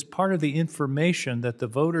person is part of the information that the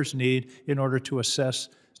voters need in order to assess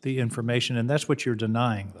the information, and that's what you're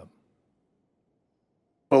denying them.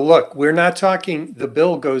 Well, look, we're not talking, the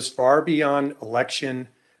bill goes far beyond election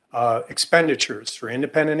expenditures for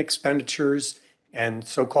independent expenditures and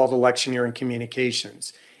so-called electioneering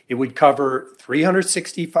communications. It would cover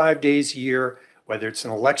 365 days a year, whether it's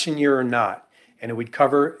an election year or not. And it would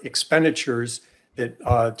cover expenditures that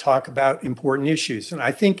talk about important issues. And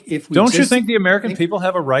I think if we Don't you think the American people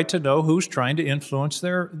have a right to know who's trying to influence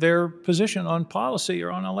their position on policy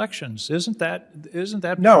or on elections? Isn't that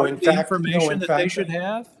No, part in of the fact, information that they should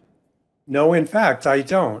have? No, in fact, I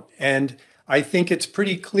don't. And I think it's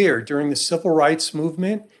pretty clear during the civil rights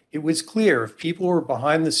movement, it was clear if people were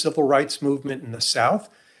behind the civil rights movement in the South,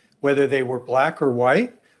 whether they were black or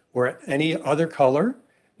white or any other color,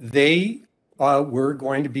 they were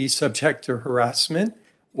going to be subject to harassment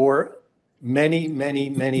or many, many,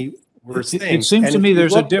 many worse things. It seems to me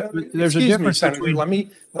there's a difference Senator, between.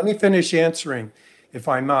 Let me finish answering, if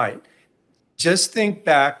I might. Just think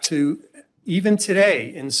back to even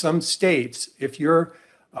today in some states, if you're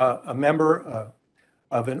a member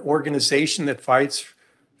of an organization that fights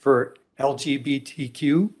for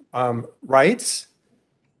LGBTQ rights,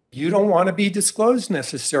 you don't want to be disclosed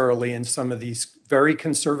necessarily in some of these very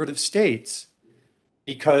conservative states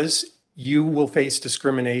because you will face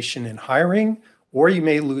discrimination in hiring, or you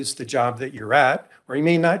may lose the job that you're at, or you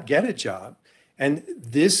may not get a job. And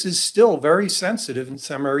this is still very sensitive in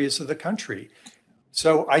some areas of the country.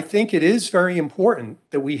 So I think it is very important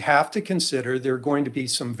that we have to consider there are going to be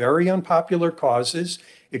some very unpopular causes.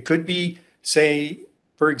 It could be, say,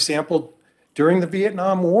 for example, during the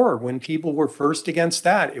Vietnam War, when people were first against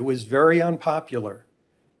that, it was very unpopular.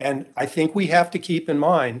 And I think we have to keep in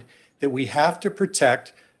mind that we have to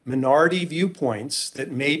protect minority viewpoints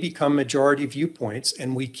that may become majority viewpoints,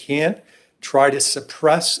 and we can't try to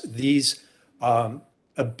suppress these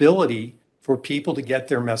ability for people to get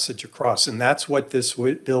their message across. And that's what this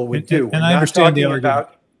bill would do. And I understand the argument.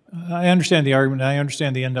 I understand the argument. I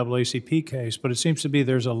understand the NAACP case, but it seems to be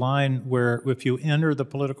there's a line where if you enter the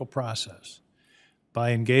political process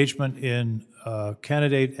by engagement in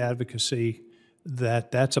candidate advocacy,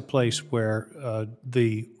 that's a place where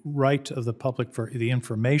the right of the public for the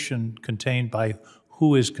information contained by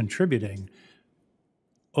who is contributing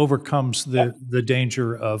overcomes the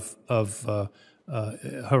danger of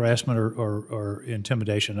harassment or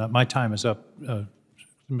intimidation. My time is up.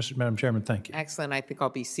 Madam Chairman, thank you. Excellent. I think I'll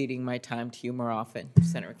be ceding my time to you more often,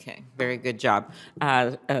 Senator King. Very good job.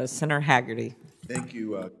 Senator Hagerty. Thank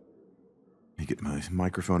you. Let me get my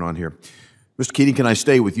microphone on here. Mr. Keating, can I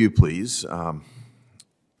stay with you, please? I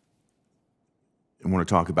want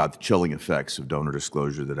to talk about the chilling effects of donor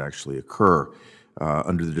disclosure that actually occur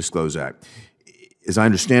under the DISCLOSE Act. As I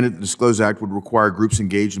understand it, the DISCLOSE Act would require groups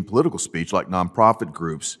engaged in political speech, like nonprofit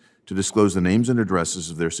groups, to disclose the names and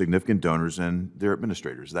addresses of their significant donors and their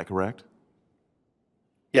administrators. Is that correct?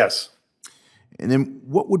 Yes. And then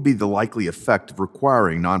what would be the likely effect of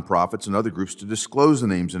requiring nonprofits and other groups to disclose the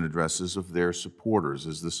names and addresses of their supporters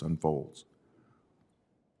as this unfolds?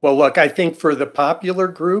 Well, look, I think for the popular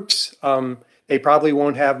groups, they probably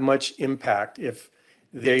won't have much impact if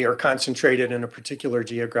they are concentrated in a particular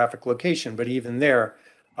geographic location. But even there,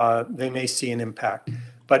 they may see an impact.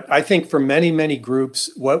 But I think for many, many groups,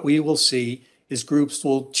 what we will see is groups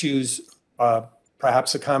will choose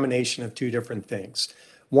perhaps a combination of two different things.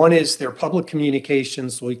 One is their public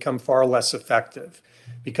communications will become far less effective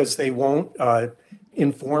because they won't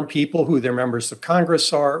inform people who their members of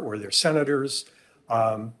Congress are or their senators,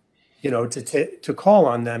 to call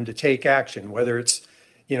on them to take action, whether it's,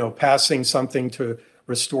 passing something to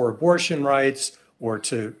restore abortion rights or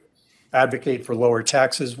to advocate for lower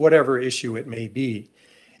taxes, whatever issue it may be.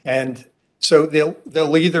 And so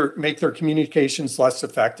they'll either make their communications less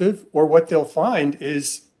effective, or what they'll find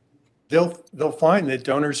is they'll find that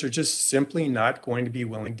donors are just simply not going to be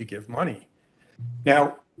willing to give money.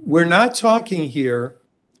 Now, we're not talking here,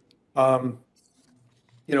 as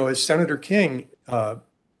Senator King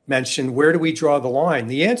mentioned, where do we draw the line?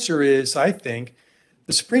 The answer is, I think,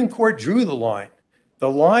 the Supreme Court drew the line. The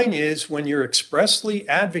line is when you're expressly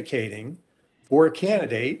advocating for a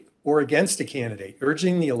candidate or against a candidate,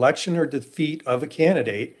 urging the election or defeat of a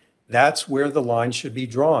candidate, that's where the line should be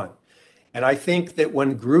drawn. And I think that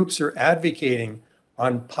when groups are advocating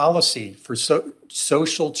on policy for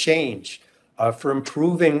social change, for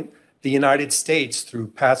improving the United States through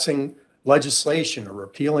passing legislation or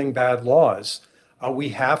repealing bad laws, we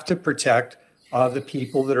have to protect the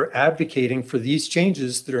people that are advocating for these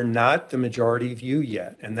changes that are not the majority view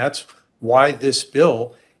yet. And that's why this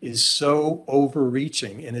bill is so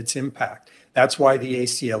overreaching in its impact. That's why the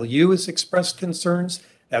ACLU has expressed concerns.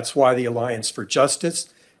 That's why the Alliance for Justice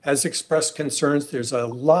has expressed concerns. There's a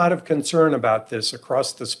lot of concern about this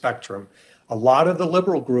across the spectrum. A lot of the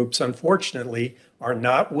liberal groups, unfortunately, are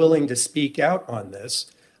not willing to speak out on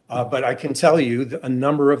this. But I can tell you that a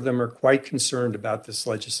number of them are quite concerned about this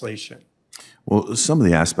legislation. Well, some of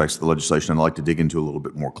the aspects of the legislation I'd like to dig into a little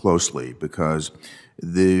bit more closely, because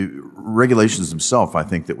the regulations themselves, I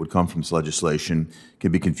think, that would come from this legislation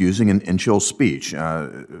can be confusing and chill speech.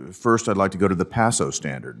 First, I'd like to go to the PASO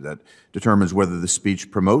standard that determines whether the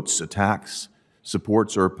speech promotes, attacks,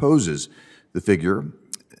 supports, or opposes the figure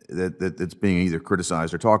that's being either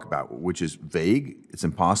criticized or talked about, which is vague. It's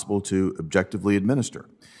impossible to objectively administer.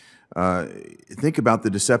 Think about the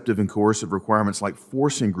deceptive and coercive requirements like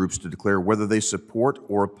forcing groups to declare whether they support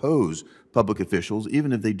or oppose public officials,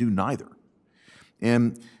 even if they do neither.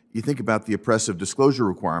 And you think about the oppressive disclosure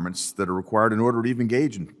requirements that are required in order to even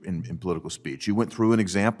engage in political speech. You went through an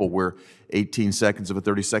example where 18 seconds of a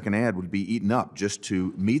 30-second ad would be eaten up just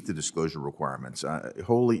to meet the disclosure requirements.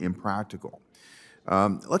 Wholly impractical.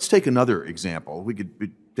 Let's take another example. We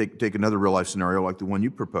could take another real-life scenario like the one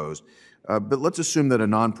you proposed. But let's assume that a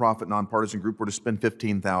nonprofit, nonpartisan group were to spend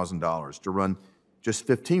 $15,000 to run just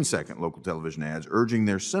 15-second local television ads urging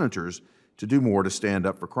their senators to do more to stand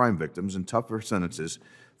up for crime victims and tougher sentences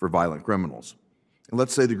for violent criminals. And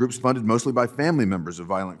let's say the group's funded mostly by family members of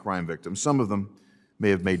violent crime victims. Some of them may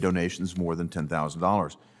have made donations more than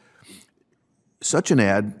 $10,000. Such an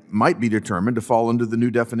ad might be determined to fall under the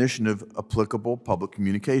new definition of applicable public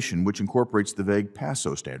communication, which incorporates the vague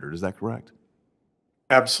PASO standard. Is that correct?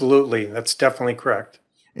 Absolutely. That's definitely correct.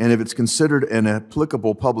 And if it's considered an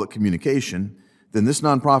applicable public communication, then this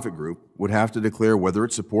nonprofit group would have to declare whether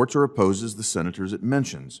it supports or opposes the senators it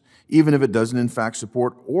mentions, even if it doesn't in fact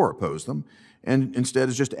support or oppose them, and instead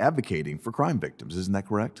is just advocating for crime victims. Isn't that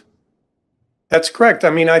correct? That's correct. I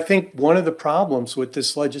mean, I think one of the problems with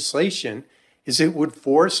this legislation is it would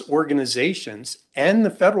force organizations and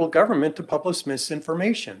the federal government to publish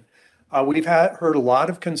misinformation. We've heard a lot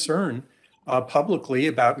of concern publicly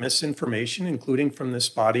about misinformation, including from this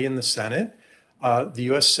body in the Senate, the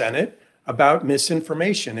U.S. Senate, about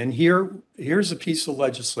misinformation. And here's a piece of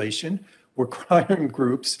legislation requiring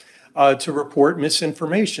groups to report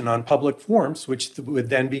misinformation on public forums, which would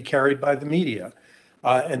then be carried by the media.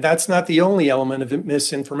 And that's not the only element of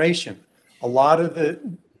misinformation. A lot of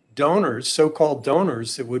the donors, so-called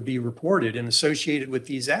donors that would be reported and associated with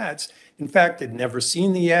these ads, in fact, had never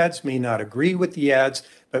seen the ads, may not agree with the ads,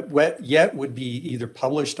 but yet would be either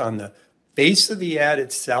published on the face of the ad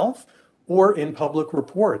itself or in public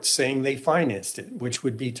reports saying they financed it, which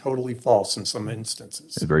would be totally false in some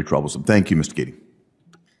instances. It's very troublesome. Thank you, Mr. Keating.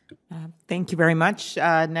 Thank you very much.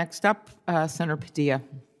 Next up, Senator Padilla.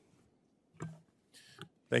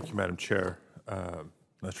 Thank you, Madam Chair.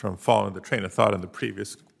 Not sure I'm following the train of thought in the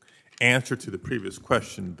previous answer to the previous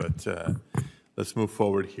question, but let's move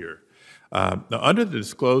forward here. Now, under the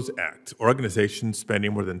DISCLOSE Act, organizations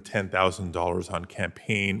spending more than $10,000 on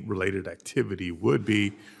campaign-related activity would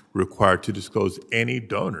be required to disclose any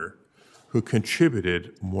donor who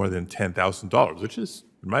contributed more than $10,000, which is,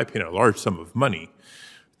 in my opinion, a large sum of money,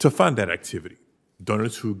 to fund that activity.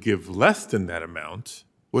 Donors who give less than that amount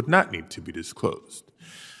would not need to be disclosed.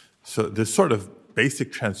 So this sort of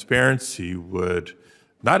basic transparency would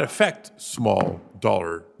not affect small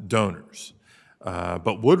dollar donors,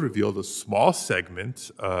 but would reveal the small segment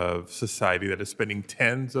of society that is spending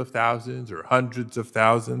tens of thousands or hundreds of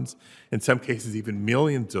thousands, in some cases even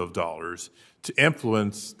millions of dollars, to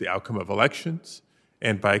influence the outcome of elections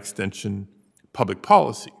and, by extension, public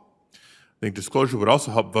policy. I think disclosure would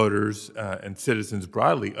also help voters and citizens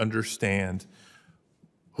broadly understand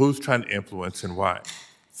who's trying to influence and why.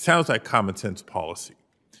 Sounds like common sense policy.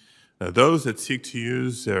 Now, those that seek to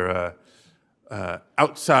use their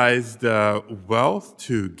outsized wealth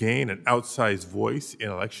to gain an outsized voice in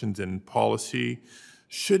elections and policy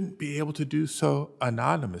shouldn't be able to do so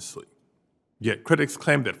anonymously. Yet critics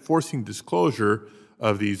claim that forcing disclosure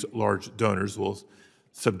of these large donors will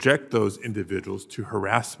subject those individuals to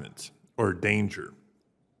harassment or danger.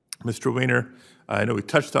 Mr. Weiner, I know we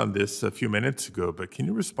touched on this a few minutes ago, but can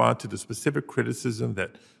you respond to the specific criticism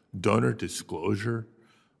that donor disclosure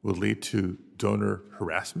will lead to donor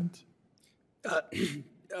harassment?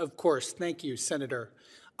 Of course. Thank you, Senator.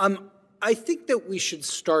 I think that we should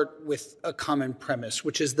start with a common premise,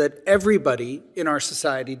 which is that everybody in our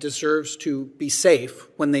society deserves to be safe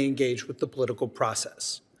when they engage with the political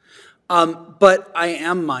process. But I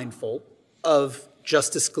am mindful of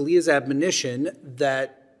Justice Scalia's admonition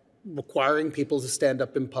that requiring people to stand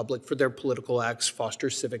up in public for their political acts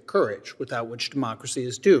fosters civic courage, without which democracy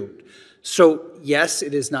is doomed. So, yes,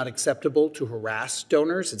 it is not acceptable to harass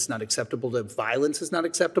donors. It's not acceptable that violence is not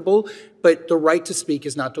acceptable. But the right to speak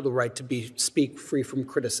is not the right to speak free from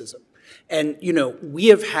criticism. And, you know, we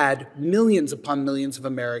have had millions upon millions of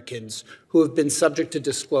Americans who have been subject to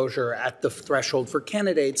disclosure at the threshold for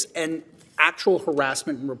candidates, and actual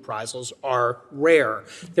harassment and reprisals are rare.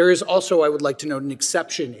 There is also, I would like to note, an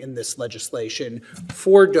exception in this legislation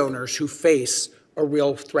for donors who face a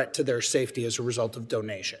real threat to their safety as a result of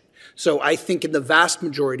donation. So I think in the vast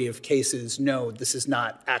majority of cases, no, this is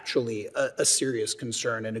not actually a serious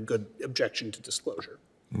concern and a good objection to disclosure.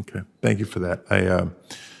 Okay, thank you for that.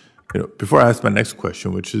 Before I ask my next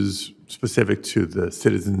question, which is specific to the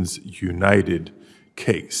Citizens United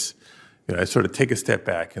case, I sort of take a step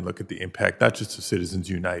back and look at the impact, not just of Citizens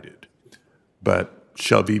United, but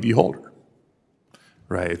Shelby v. Holder,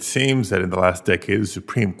 right? It seems that in the last decade, the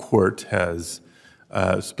Supreme Court has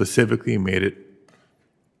specifically made it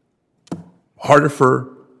harder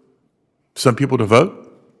for some people to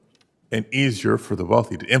vote and easier for the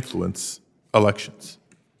wealthy to influence elections.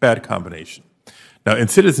 Bad combination. Now, in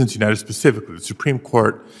Citizens United specifically, the Supreme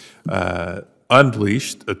Court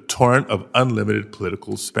unleashed a torrent of unlimited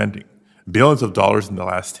political spending, billions of dollars in the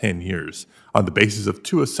last 10 years, on the basis of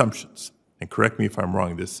two assumptions. And correct me if I'm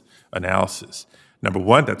wrong in this analysis. Number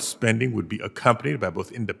one, that spending would be accompanied by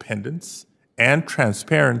both independence and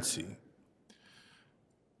transparency.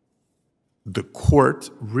 The court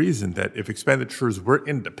reasoned that if expenditures were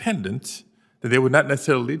independent, then they would not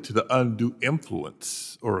necessarily lead to the undue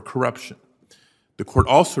influence or corruption. The court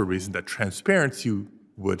also reasoned that transparency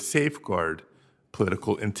would safeguard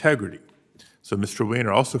political integrity. So, Mr.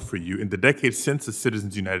 Weiner, also for you, in the decades since the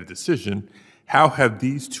Citizens United decision, how have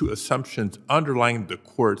these two assumptions underlying the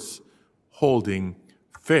court's holding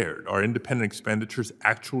fared? Are independent expenditures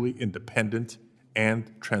actually independent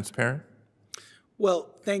and transparent?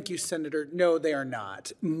 Well, thank you, Senator. No, they are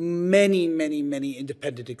not. Many, many, many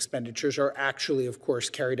independent expenditures are actually, of course,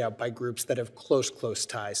 carried out by groups that have close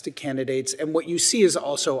ties to candidates. And what you see is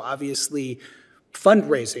also, obviously,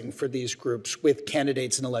 fundraising for these groups, with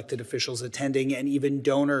candidates and elected officials attending, and even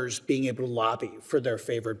donors being able to lobby for their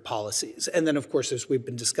favored policies. And then, of course, as we've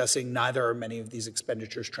been discussing, neither are many of these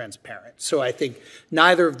expenditures transparent. So I think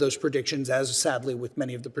neither of those predictions, as sadly with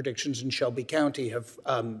many of the predictions in Shelby County, have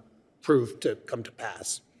proved to come to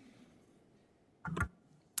pass.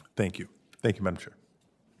 Thank you. Thank you, Madam Chair.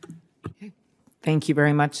 Okay. Thank you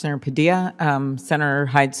very much, Senator Padilla. Senator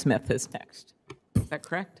Hyde-Smith is next. Is that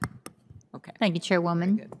correct? Okay. Thank you,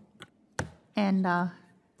 Chairwoman. And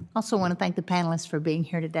Also want to thank the panelists for being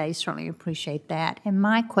here today. Certainly appreciate that. And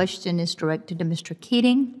my question is directed to Mr.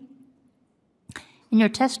 Keating. In your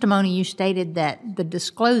testimony, you stated that the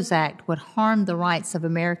DISCLOSE Act would harm the rights of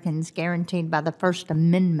Americans guaranteed by the First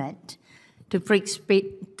Amendment to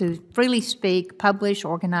freely speak, publish,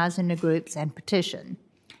 organize into groups, and petition.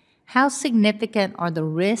 How significant are the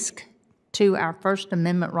risks to our First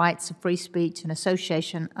Amendment rights of free speech and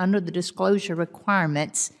association under the disclosure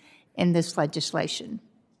requirements in this legislation?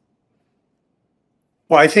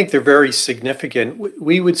 Well, I think they're very significant.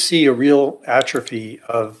 We would see a real atrophy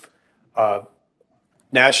of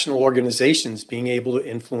national organizations being able to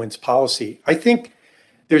influence policy. I think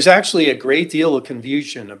there's actually a great deal of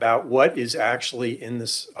confusion about what is actually in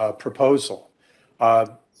this proposal.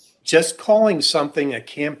 Just calling something a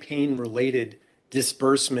campaign-related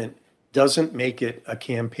disbursement doesn't make it a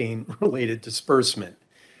campaign-related disbursement.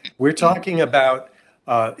 We're talking about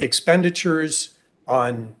expenditures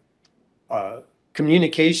on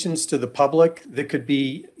communications to the public that could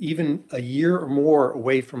be even a year or more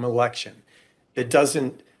away from election. It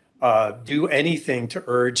doesn't do anything to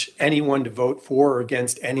urge anyone to vote for or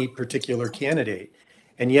against any particular candidate.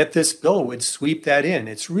 And yet this bill would sweep that in.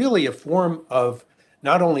 It's really a form of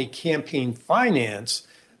not only campaign finance,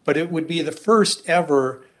 but it would be the first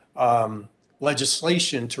ever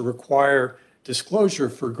legislation to require disclosure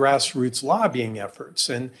for grassroots lobbying efforts.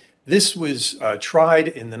 And this was tried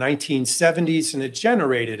in the 1970s, and it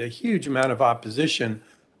generated a huge amount of opposition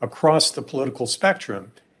across the political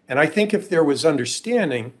spectrum. And I think if there was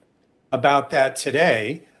understanding about that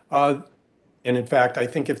today, and in fact, I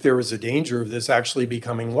think if there was a danger of this actually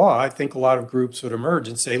becoming law, I think a lot of groups would emerge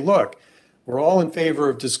and say, look, we're all in favor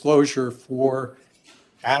of disclosure for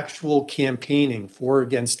actual campaigning for or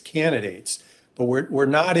against candidates. But we're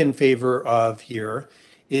not in favor of here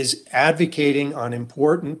is advocating on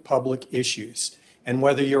important public issues. And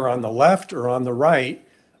whether you're on the left or on the right,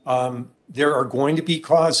 there are going to be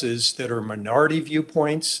causes that are minority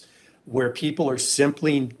viewpoints where people are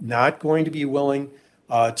simply not going to be willing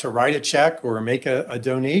to write a check or make a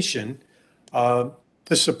donation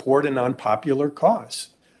to support an unpopular cause.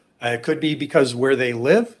 It could be because where they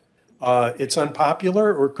live, it's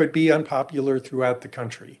unpopular, or it could be unpopular throughout the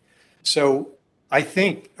country. So I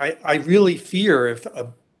think, I really fear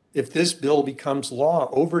if this bill becomes law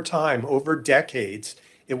over time, over decades,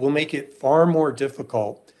 it will make it far more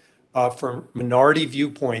difficult for minority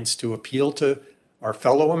viewpoints to appeal to our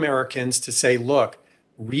fellow Americans to say, look,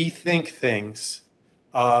 rethink things.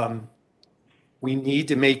 We need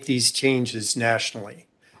to make these changes nationally.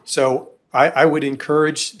 So I would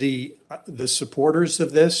encourage the supporters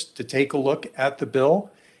of this to take a look at the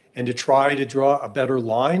bill and to try to draw a better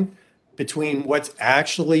line between what's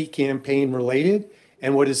actually campaign related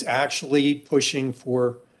and what is actually pushing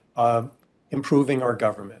for improving our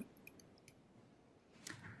government.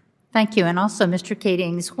 Thank you. And also, Mr.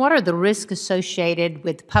 Keatings, what are the risks associated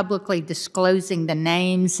with publicly disclosing the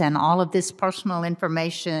names and all of this personal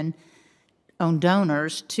information on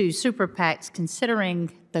donors to super PACs, considering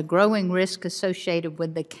the growing risk associated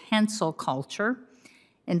with the cancel culture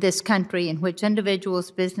in this country, in which individuals,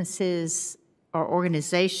 businesses, or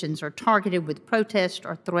organizations are targeted with protests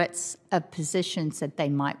or threats of positions that they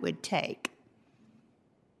would take?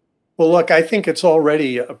 Well, look, I think it's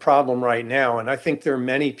already a problem right now. And I think there are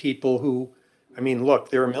many people who, I mean, look,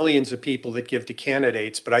 there are millions of people that give to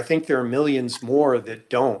candidates, but I think there are millions more that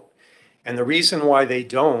don't. And the reason why they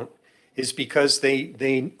don't is because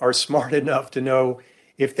they are smart enough to know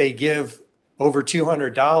if they give over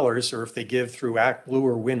 $200 or if they give through Act Blue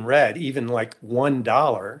or Win Red, even like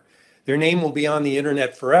 $1, their name will be on the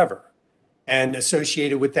internet forever and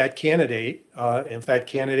associated with that candidate. If that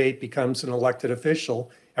candidate becomes an elected official,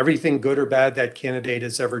 everything good or bad that candidate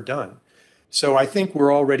has ever done. So I think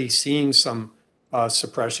we're already seeing some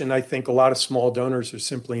suppression. I think a lot of small donors are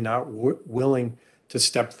simply not willing to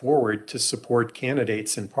step forward to support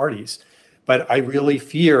candidates and parties. But I really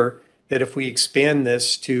fear that if we expand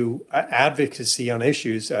this to advocacy on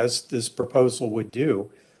issues, as this proposal would do,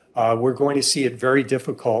 we're going to see it very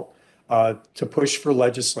difficult to push for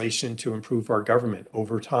legislation to improve our government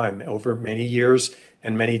over time, over many years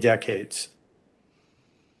and many decades.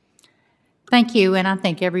 Thank you, and I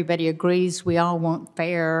think everybody agrees we all want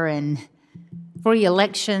fair and free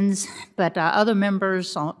elections, but other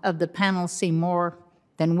members of the panel seem more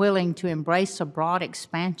than willing to embrace a broad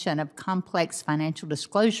expansion of complex financial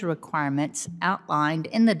disclosure requirements outlined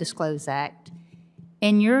in the DISCLOSE Act.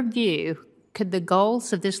 In your view, could the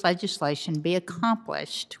goals of this legislation be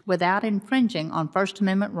accomplished without infringing on First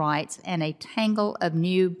Amendment rights and a tangle of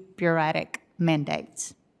new bureaucratic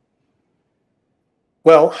mandates?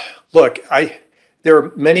 Well, look, there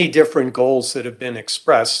are many different goals that have been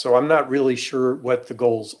expressed, so I'm not really sure what the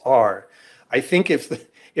goals are. I think if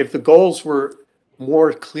the goals were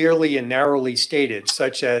more clearly and narrowly stated,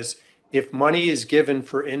 such as if money is given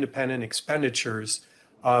for independent expenditures,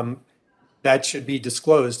 that should be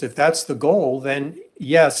disclosed. If that's the goal, then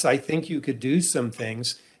yes, I think you could do some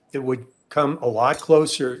things that would come a lot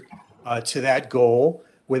closer to that goal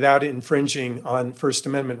without infringing on First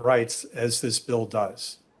Amendment rights as this bill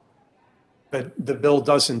does. But the bill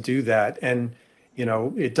doesn't do that. And, you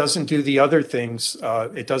know, it doesn't do the other things.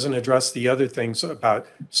 It doesn't address the other things about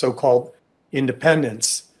so-called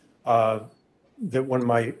independence that one of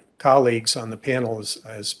my colleagues on the panel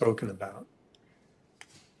has spoken about.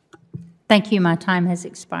 Thank you. My time has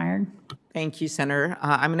expired. Thank you, Senator.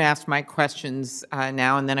 I'm going to ask my questions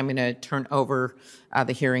now, and then I'm going to turn over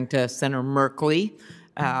the hearing to Senator Merkley.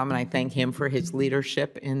 And I thank him for his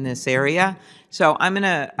leadership in this area. So I'm going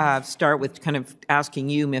to start with kind of asking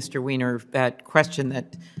you, Mr. Weiner, that question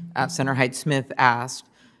that Senator Hyde-Smith asked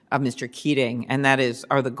of Mr. Keating, and that is,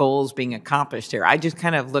 are the goals being accomplished here? I just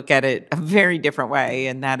kind of look at it a very different way,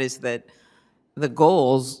 and that is that the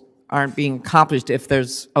goals aren't being accomplished if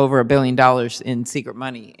there's over $1 billion in secret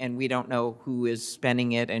money, and we don't know who is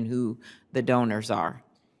spending it and who the donors are.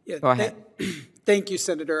 Yeah, Go ahead. Thank you,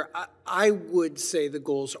 Senator. I would say the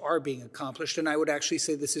goals are being accomplished, and I would actually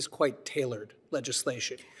say this is quite tailored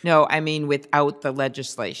legislation. No, I mean without the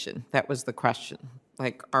legislation. That was the question.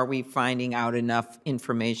 Like, are we finding out enough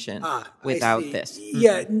information without this?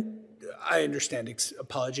 Yeah, I understand.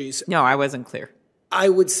 Apologies. No, I wasn't clear. I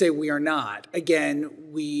would say we are not. Again,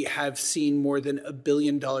 we have seen more than $1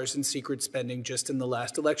 billion in secret spending just in the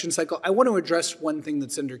last election cycle. I want to address one thing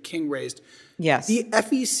that Senator King raised. Yes. The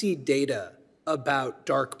FEC data about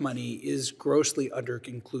dark money is grossly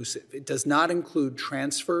under-inclusive. It does not include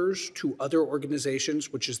transfers to other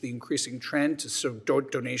organizations, which is the increasing trend, to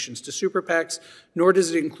donations to super PACs, nor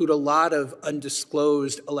does it include a lot of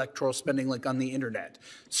undisclosed electoral spending like on the internet.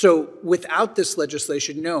 So without this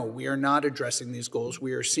legislation, no, we are not addressing these goals.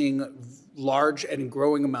 We are seeing large and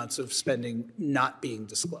growing amounts of spending not being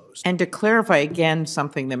disclosed. And to clarify again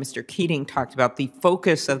something that Mr. Keating talked about, the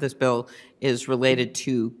focus of this bill is related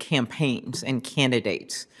to campaigns and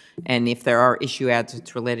candidates. And if there are issue ads,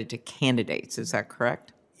 it's related to candidates. Is that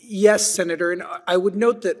correct? Yes, Senator. And I would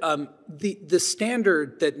note that the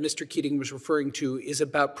standard that Mr. Keating was referring to is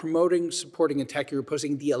about promoting, supporting, attacking, or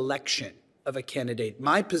opposing the election of a candidate.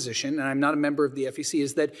 My position, and I'm not a member of the FEC,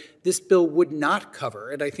 is that this bill would not cover,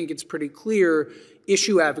 and I think it's pretty clear,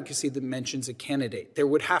 issue advocacy that mentions a candidate. There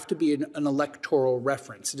would have to be an electoral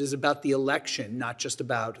reference. It is about the election, not just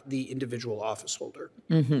about the individual office holder.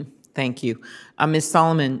 Mm-hmm. Thank you. Ms.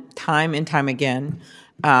 Solomon, time and time again,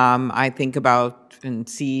 I think about and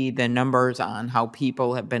see the numbers on how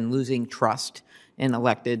people have been losing trust in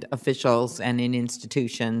elected officials and in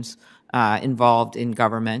institutions involved in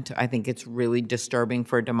government. I think it's really disturbing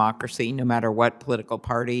for democracy, no matter what political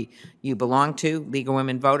party you belong to. League of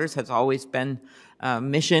Women Voters has always been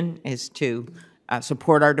mission is to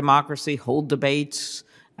support our democracy, hold debates,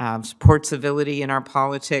 support civility in our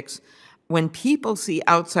politics. When people see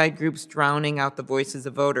outside groups drowning out the voices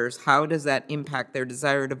of voters, how does that impact their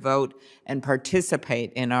desire to vote and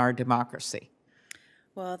participate in our democracy?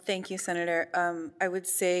 Well, thank you, Senator. I would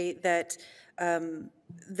say that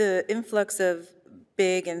the influx of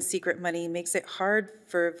big and secret money makes it hard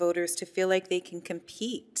for voters to feel like they can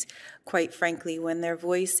compete, quite frankly, when their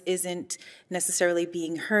voice isn't necessarily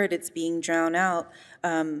being heard, it's being drowned out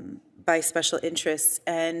by special interests.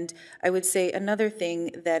 And I would say another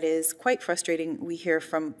thing that is quite frustrating we hear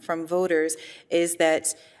from voters is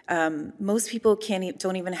that most people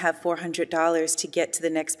don't even have $400 to get to the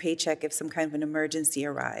next paycheck if some kind of an emergency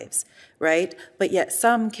arrives, right? But yet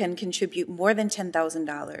some can contribute more than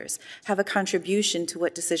 $10,000, have a contribution to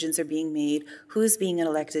what decisions are being made, who's being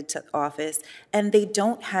elected to office, and they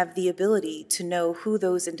don't have the ability to know who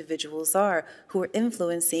those individuals are who are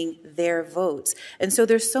influencing their votes. And so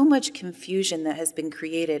there's so much confusion that has been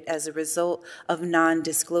created as a result of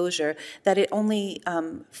non-disclosure that it only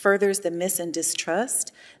furthers the mis and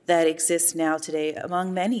distrust that exists now today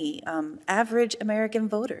among many average American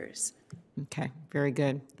voters. Okay, very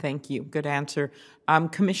good. Thank you. Good answer.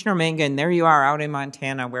 Commissioner Mangan, there you are out in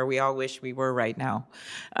Montana where we all wish we were right now.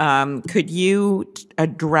 Could you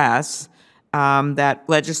address that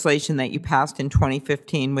legislation that you passed in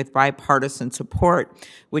 2015 with bipartisan support,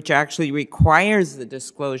 which actually requires the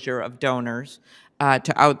disclosure of donors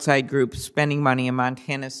to outside groups spending money in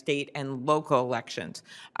Montana state and local elections?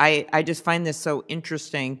 I just find this so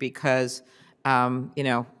interesting because You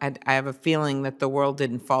know, I have a feeling that the world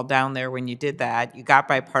didn't fall down there when you did that. You got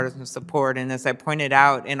bipartisan support, and as I pointed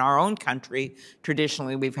out, in our own country,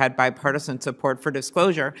 traditionally we've had bipartisan support for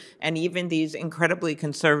disclosure, and even these incredibly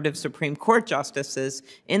conservative Supreme Court justices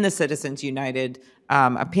in the Citizens United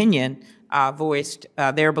opinion voiced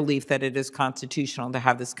their belief that it is constitutional to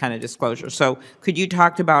have this kind of disclosure. So could you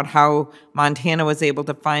talk about how Montana was able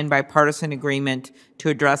to find bipartisan agreement to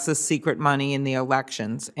address this secret money in the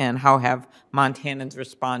elections, and how have Montanans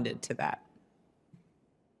responded to that?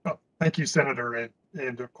 Oh, thank you, Senator.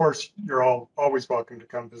 And of course, you're all always welcome to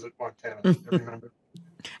come visit Montana, every member.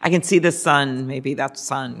 I can see the sun, maybe that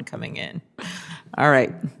sun coming in. All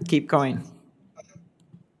right, keep going.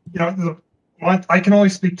 You know, I can only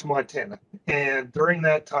speak to Montana. And during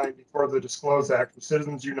that time, before the DISCLOSE Act, the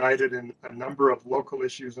Citizens United in a number of local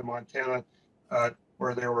issues in Montana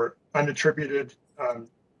where there were unattributed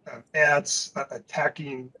ads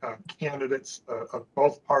attacking candidates of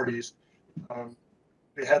both parties.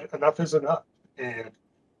 They had enough is enough. And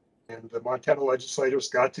the Montana legislators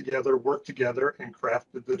got together, worked together, and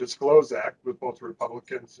crafted the DISCLOSE Act with both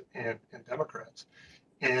Republicans and Democrats.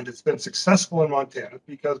 And it's been successful in Montana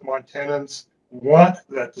because Montanans want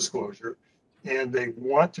that disclosure, and they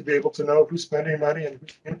want to be able to know who's spending money and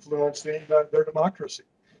who's influencing their democracy.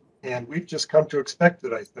 And we've just come to expect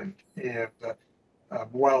it, I think. And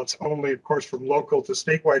while it's only, of course, from local to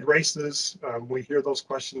statewide races, we hear those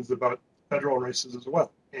questions about federal races as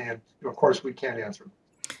well. And, of course, we can't answer them.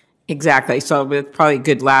 Exactly. So probably a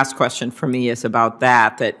good last question for me is about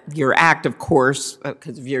that your act, of course,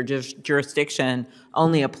 because of your jurisdiction,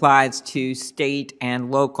 only applies to state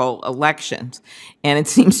and local elections. And it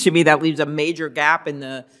seems to me that leaves a major gap in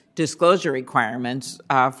the disclosure requirements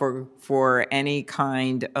for any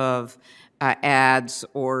kind of ads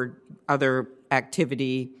or other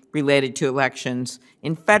activity related to elections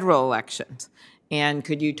in federal elections. And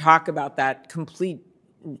could you talk about that complete,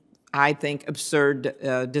 I think,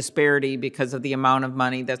 absurd disparity because of the amount of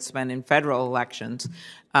money that's spent in federal elections,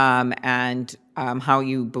 and how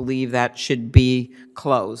you believe that should be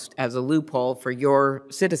closed as a loophole for your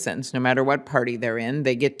citizens, no matter what party they're in.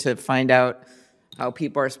 They get to find out how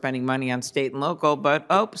people are spending money on state and local, but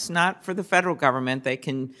oops, not for the federal government. They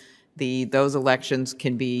can, those elections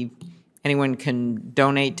can be, anyone can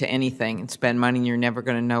donate to anything and spend money, and you're never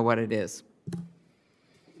going to know what it is.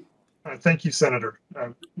 Thank you, Senator.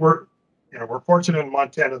 We're fortunate in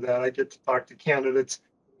Montana that I get to talk to candidates,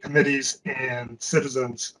 committees, and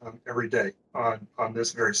citizens every day on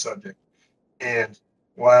this very subject. And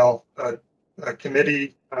while a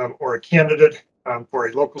committee or a candidate for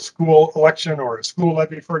a local school election or a school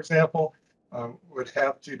levy, for example, would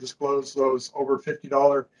have to disclose those over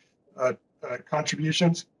 $50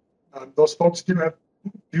 contributions, those folks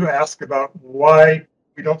do ask about why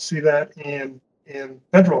we don't see that in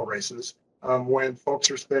federal races when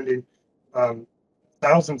folks are spending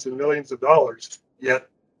thousands and millions of dollars, yet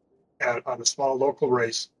on a small local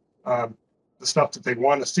race, the stuff that they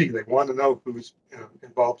want to see, they want to know who's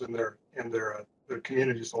involved in their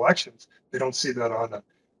community's elections. They don't see that on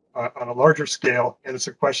a larger scale, and it's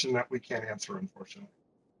a question that we can't answer, unfortunately.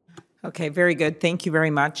 Okay, very good. Thank you very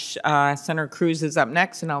much. Senator Cruz is up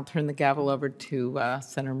next, and I'll turn the gavel over to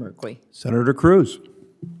Senator Merkley. Senator Cruz.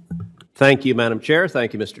 Thank you, Madam Chair.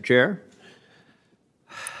 Thank you, Mr. Chair.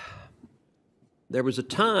 There was a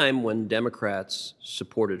time when Democrats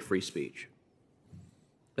supported free speech.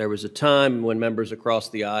 There was a time when members across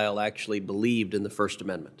the aisle actually believed in the First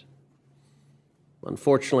Amendment.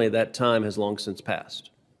 Unfortunately, that time has long since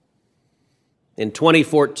passed. In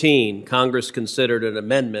 2014, Congress considered an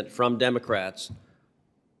amendment from Democrats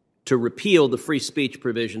to repeal the free speech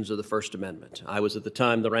provisions of the First Amendment. I was at the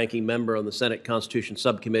time the ranking member on the Senate Constitution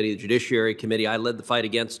Subcommittee, the Judiciary Committee. I led the fight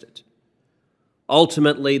against it.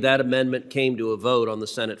 Ultimately, that amendment came to a vote on the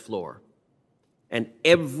Senate floor, and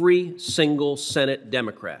every single Senate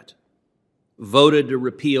Democrat voted to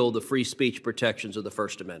repeal the free speech protections of the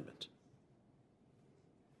First Amendment.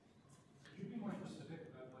 Could you be more specific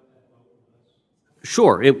about what that vote was?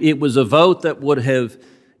 Sure. It was a vote that would have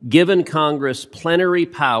given Congress plenary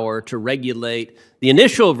power to regulate. The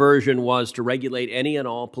initial version was to regulate any and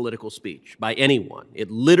all political speech by anyone. It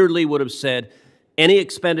literally would have said any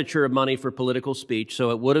expenditure of money for political speech. So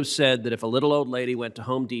it would have said that if a little old lady went to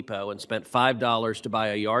Home Depot and spent $5 to buy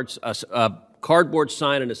a cardboard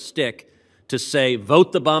sign and a stick to say,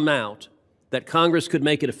 vote the bum out, that Congress could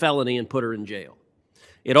make it a felony and put her in jail.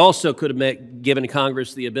 It also could have given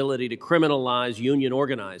Congress the ability to criminalize union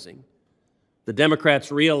organizing. The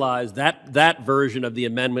Democrats realized that that version of the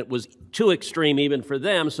amendment was too extreme even for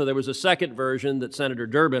them, so there was a second version that Senator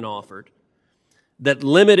Durbin offered that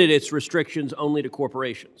limited its restrictions only to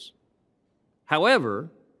corporations.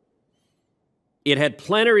 However, it had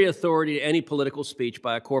plenary authority to any political speech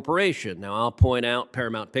by a corporation. Now, I'll point out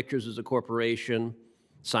Paramount Pictures is a corporation,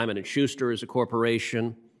 Simon & Schuster is a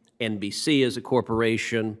corporation, NBC is a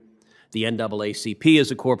corporation, the NAACP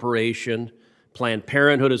is a corporation, Planned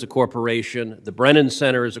Parenthood is a corporation, the Brennan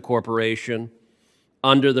Center is a corporation.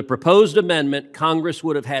 Under the proposed amendment, Congress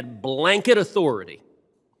would have had blanket authority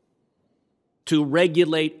to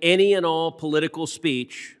regulate any and all political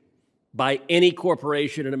speech by any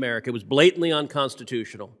corporation in America. It was blatantly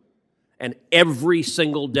unconstitutional, and every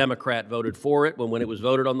single Democrat voted for it when it was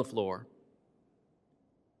voted on the floor.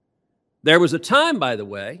 There was a time, by the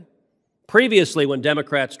way, previously when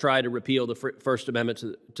Democrats tried to repeal the First Amendment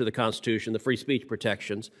to the Constitution, the free speech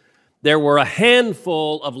protections, there were a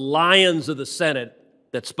handful of lions of the Senate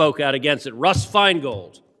that spoke out against it. Russ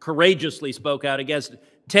Feingold courageously spoke out against it.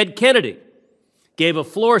 Ted Kennedy gave a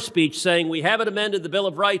floor speech saying, we haven't amended the Bill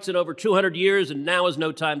of Rights in over 200 years, and now is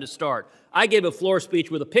no time to start. I gave a floor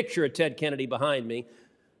speech with a picture of Ted Kennedy behind me,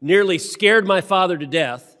 nearly scared my father to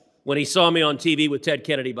death when he saw me on TV with Ted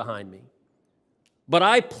Kennedy behind me. But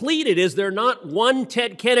I pleaded, is there not one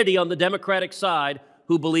Ted Kennedy on the Democratic side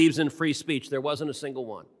who believes in free speech? There wasn't a single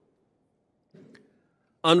one.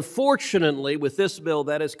 Unfortunately, with this bill,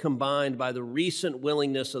 that is combined by the recent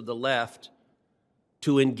willingness of the left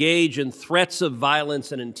to engage in threats of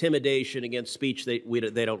violence and intimidation against speech they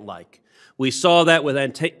don't like. We saw that with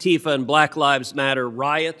Antifa and Black Lives Matter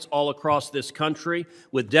riots all across this country,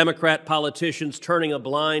 with Democrat politicians turning a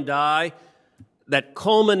blind eye, that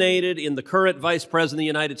culminated in the current Vice President of the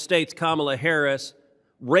United States, Kamala Harris,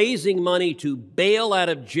 raising money to bail out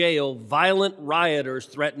of jail violent rioters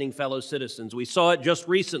threatening fellow citizens. We saw it just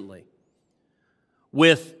recently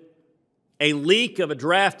with a leak of a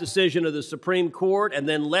draft decision of the Supreme Court, and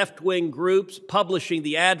then left-wing groups publishing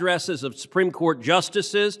the addresses of Supreme Court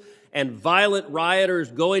justices, and violent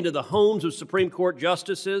rioters going to the homes of Supreme Court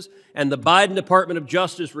justices, and the Biden Department of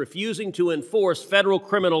Justice refusing to enforce federal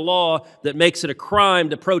criminal law that makes it a crime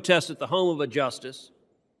to protest at the home of a justice.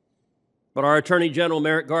 But our Attorney General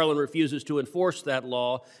Merrick Garland refuses to enforce that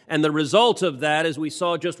law, and the result of that, as we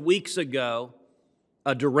saw just weeks ago,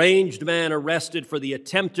 a deranged man arrested for the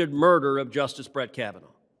attempted murder of Justice Brett Kavanaugh.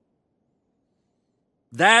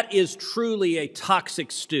 That is truly a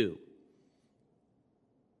toxic stew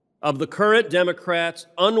of the current Democrats'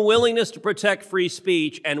 unwillingness to protect free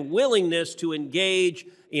speech and willingness to engage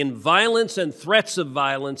in violence and threats of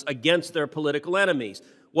violence against their political enemies.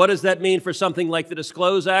 What does that mean for something like the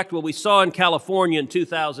DISCLOSE Act? Well, we saw in California in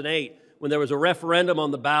 2008 when there was a referendum on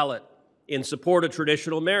the ballot in support of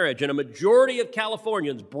traditional marriage, and a majority of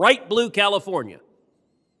Californians, bright blue California,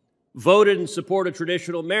 voted in support of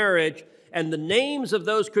traditional marriage, and the names of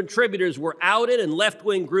those contributors were outed, and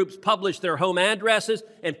left-wing groups published their home addresses,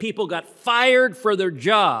 and people got fired for their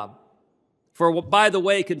job for, by the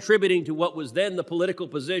way, contributing to what was then the political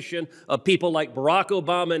position of people like Barack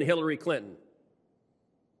Obama and Hillary Clinton.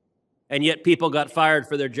 And yet people got fired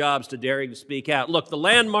for their jobs to daring to speak out. Look, the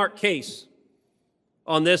landmark case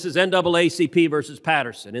on this is NAACP versus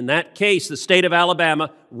Patterson. In that case, the state of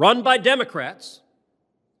Alabama, run by Democrats,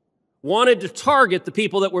 wanted to target the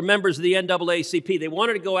people that were members of the NAACP. They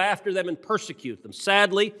wanted to go after them and persecute them.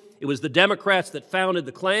 Sadly, it was the Democrats that founded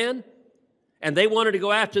the Klan, and they wanted to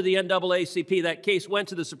go after the NAACP. That case went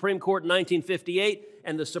to the Supreme Court in 1958,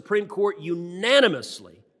 and the Supreme Court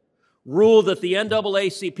unanimously ruled that the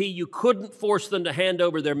NAACP, you couldn't force them to hand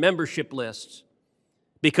over their membership lists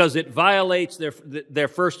because it violates their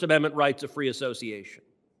First Amendment rights of free association.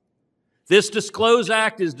 This DISCLOSE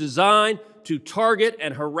Act is designed to target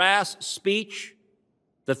and harass speech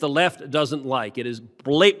that the left doesn't like. It is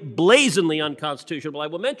blazingly unconstitutional. I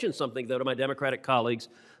will mention something, though, to my Democratic colleagues.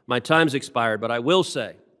 My time's expired, but I will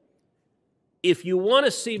say, if you want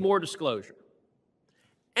to see more disclosure,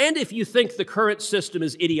 and if you think the current system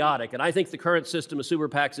is idiotic, and I think the current system of super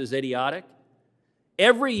PACs is idiotic,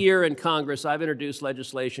 every year in Congress, I've introduced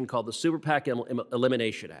legislation called the Super PAC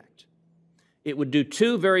Elimination Act. It would do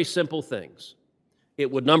two very simple things. It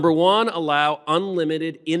would, number one, allow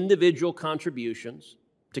unlimited individual contributions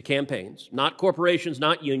to campaigns, not corporations,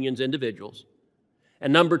 not unions, individuals.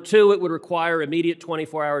 And number two, it would require immediate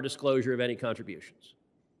 24-hour disclosure of any contributions.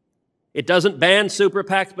 It doesn't ban super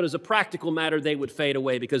PACs, but as a practical matter, they would fade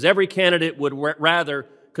away because every candidate would rather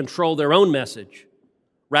control their own message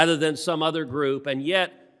rather than some other group, and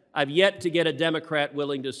yet I've yet to get a Democrat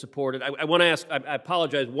willing to support it. I want to ask, I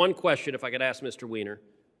apologize, one question if I could ask Mr. Wiener.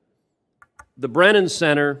 The Brennan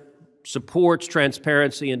Center supports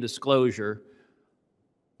transparency and disclosure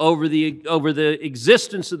over the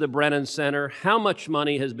existence of the Brennan Center, how much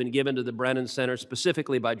money has been given to the Brennan Center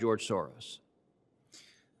specifically by George Soros?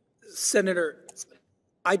 Senator,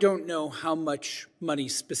 I don't know how much money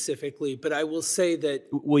specifically, but I will say that...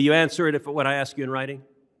 Will you answer it when I ask you in writing?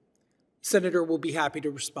 Senator will be happy to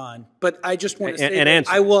respond. But I just want to say and that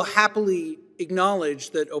answer. I will happily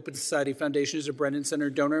acknowledge that Open Society Foundation is a Brennan Center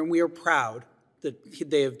donor, and we are proud that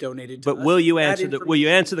they have donated to us. But will you answer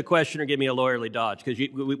the question or give me a lawyerly dodge? Because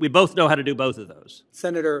we both know how to do both of those.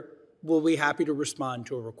 Senator, we'll be happy to respond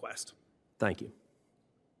to a request. Thank you.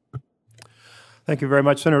 Thank you very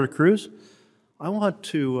much, Senator Cruz. I want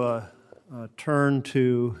to turn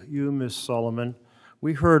to you, Ms. Solomon.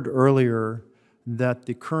 We heard earlier that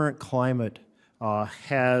the current climate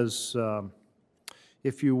has,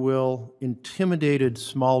 if you will, intimidated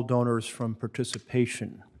small donors from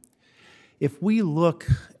participation. If we look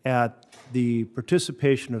at the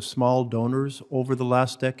participation of small donors over the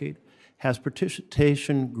last decade, has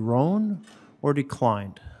participation grown or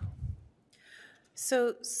declined?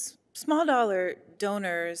 So small dollar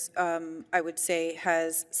donors, I would say,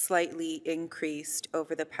 has slightly increased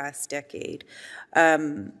over the past decade.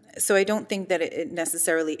 So I don't think that it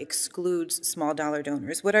necessarily excludes small dollar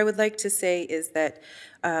donors. What I would like to say is that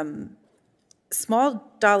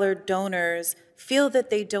small dollar donors feel that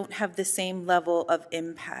they don't have the same level of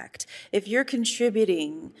impact. If you're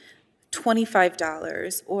contributing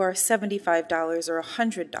 $25 or $75 or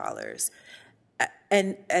 $100,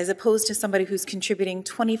 and as opposed to somebody who's contributing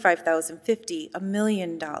 $25,000, $50,000, $1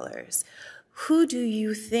 million, who do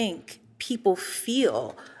you think people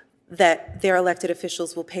feel that their elected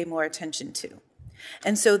officials will pay more attention to?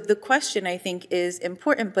 And so the question, I think, is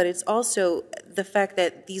important, but it's also the fact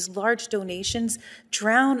that these large donations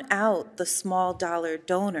drown out the small dollar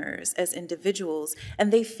donors as individuals,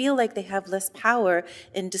 and they feel like they have less power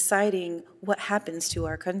in deciding what happens to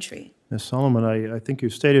our country. Ms. Solomon, I think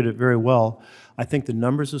you stated it very well. I think the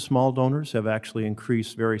numbers of small donors have actually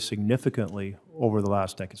increased very significantly over the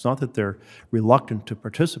last decade. It's not that they're reluctant to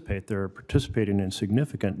participate, they're participating in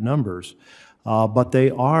significant numbers, but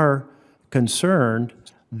they are concerned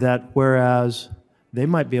that whereas they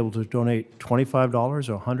might be able to donate $25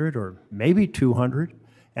 or $100 or maybe $200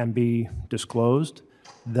 and be disclosed,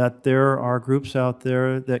 that there are groups out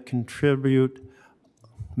there that contribute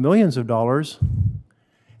millions of dollars,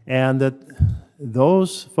 and that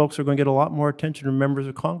those folks are going to get a lot more attention from members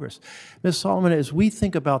of Congress. Ms. Solomon, as we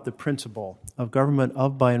think about the principle of government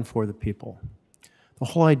of, by, and for the people, the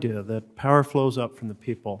whole idea that power flows up from the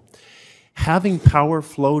people, having power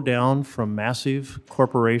flow down from massive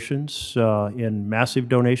corporations in massive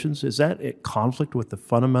donations, is that a conflict with the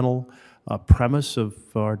fundamental premise of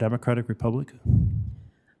our democratic republic?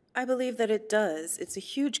 I believe that it does. It's a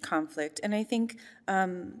huge conflict. And I think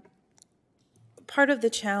part of the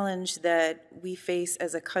challenge that we face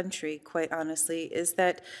as a country, quite honestly, is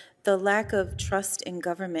that the lack of trust in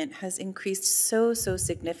government has increased so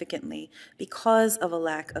significantly because of a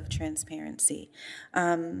lack of transparency.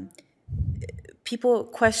 People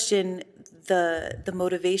question the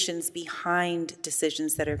motivations behind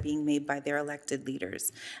decisions that are being made by their elected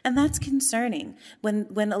leaders. And that's concerning. When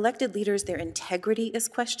elected leaders, their integrity is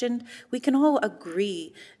questioned, we can all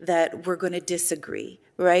agree that we're going to disagree,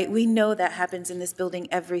 right? We know that happens in this building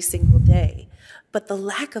every single day. But the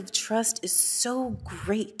lack of trust is so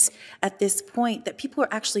great at this point that people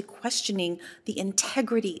are actually questioning the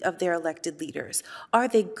integrity of their elected leaders. Are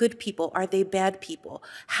they good people? Are they bad people?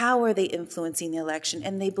 How are they influencing the election?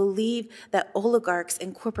 And they believe that oligarchs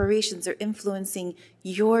and corporations are influencing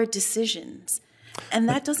your decisions. And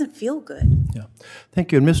that doesn't feel good. Yeah.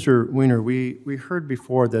 Thank you. And Mr. Weiner, we heard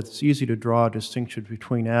before that it's easy to draw a distinction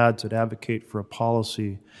between ads that advocate for a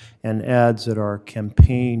policy and ads that are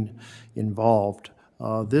campaign involved.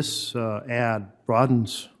 This ad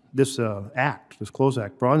broadens, this act, DISCLOSE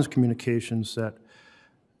Act, broadens communications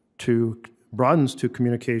broadens to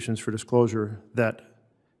communications for disclosure that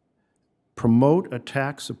promote,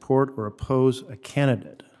 attack, support, or oppose a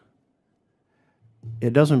candidate.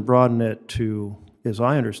 It doesn't broaden it to, as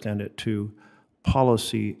I understand it, to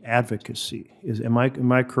policy advocacy. Am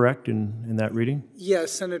I correct in that reading?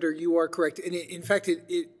 Yes, Senator, you are correct. And in fact,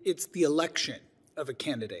 it's the election of a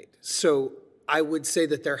candidate. So I would say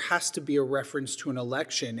that there has to be a reference to an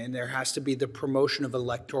election, and there has to be the promotion of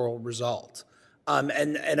electoral result.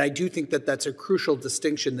 And I do think that that's a crucial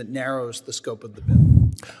distinction that narrows the scope of the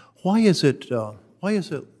bill. Why is it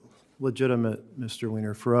legitimate, Mr.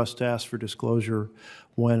 Weiner, for us to ask for disclosure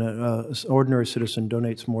when an ordinary citizen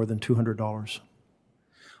donates more than $200?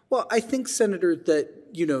 Well, I think, Senator,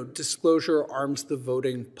 that disclosure arms the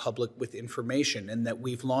voting public with information, and that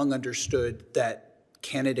we've long understood that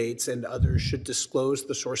candidates and others should disclose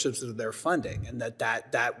the sources of their funding, and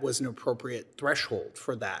that was an appropriate threshold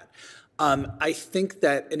for that. I think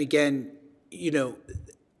that, and again,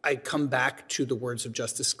 I come back to the words of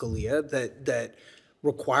Justice Scalia that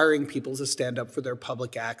requiring people to stand up for their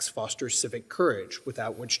public acts fosters civic courage,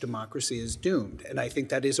 without which democracy is doomed. And I think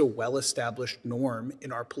that is a well-established norm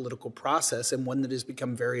in our political process, and one that has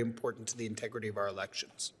become very important to the integrity of our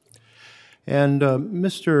elections. And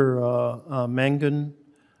Mr. Mangan,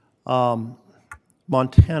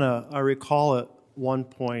 Montana, I recall at one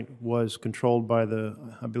point was controlled by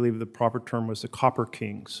I believe the proper term was the Copper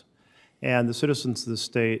Kings. And the citizens of the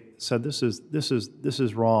state said, this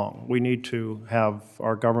is wrong. We need to have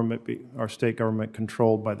our state government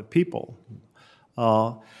controlled by the people.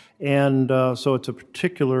 So it's a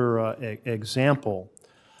particular example.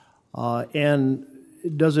 And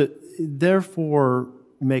does it therefore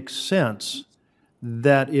make sense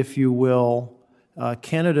that, if you will,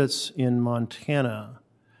 candidates in Montana,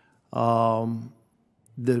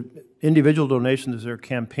 the individual donations to their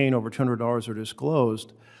campaign over $200 are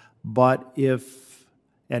disclosed, but if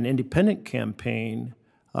an independent campaign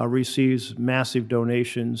receives massive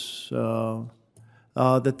donations,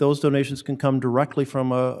 that those donations can come directly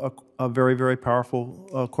from a very, very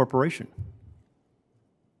powerful corporation?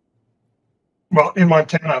 Well, in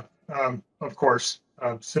Montana, of course,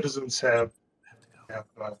 citizens have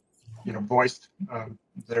voiced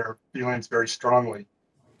their feelings very strongly,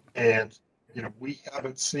 and we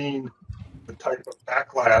haven't seen the type of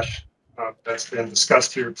backlash that's been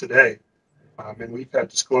discussed here today, and we've had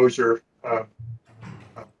disclosure for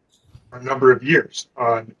a number of years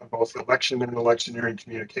on both election and electioneering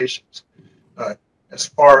communications. As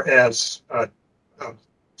far as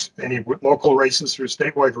any local races or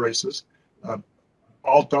statewide races,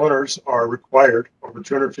 all donors are required, over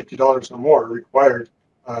 $250 or more, are required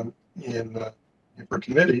for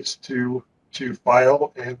committees to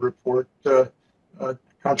file and report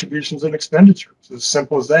contributions and expenditures. As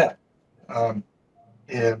simple as that.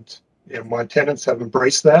 And Montanans have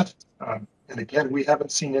embraced that. And again, we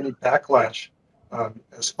haven't seen any backlash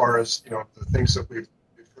as far as the things that we've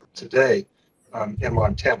heard today in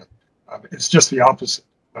Montana. It's just the opposite.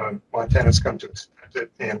 Montanans come to expect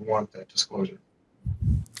it and want that disclosure.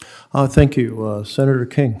 Thank you. Senator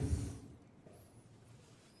King.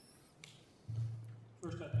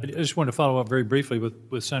 I just want to follow up very briefly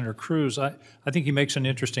with Senator Cruz. I think he makes an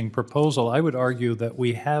interesting proposal. I would argue that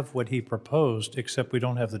we have what he proposed, except we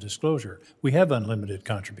don't have the disclosure. We have unlimited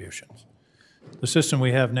contributions. The system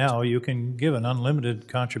we have now, you can give an unlimited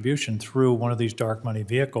contribution through one of these dark money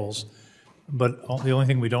vehicles, but the only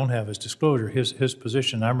thing we don't have is disclosure. His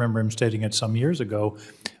position, I remember him stating it some years ago,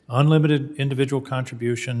 unlimited individual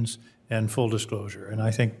contributions and full disclosure. And I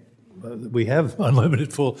think we have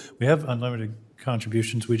unlimited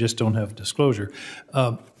contributions, we just don't have disclosure.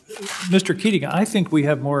 Mr. Keating, I think we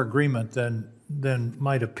have more agreement than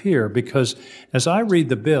might appear, because as I read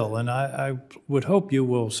the bill, and I would hope you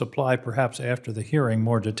will supply perhaps after the hearing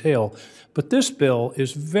more detail, but this bill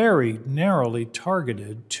is very narrowly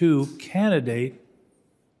targeted to candidate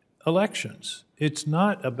elections. It's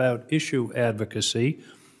not about issue advocacy.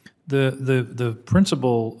 The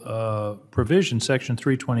principal provision, Section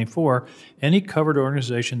 324, any covered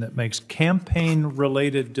organization that makes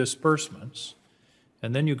campaign-related disbursements,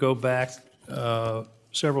 and then you go back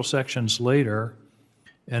several sections later,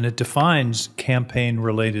 and it defines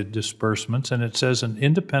campaign-related disbursements, and it says an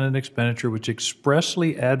independent expenditure which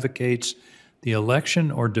expressly advocates the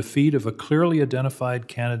election or defeat of a clearly identified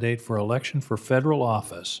candidate for election for federal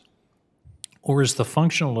office, or is the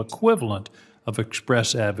functional equivalent of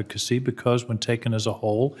express advocacy, because when taken as a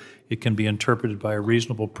whole, it can be interpreted by a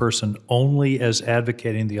reasonable person only as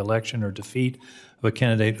advocating the election or defeat of a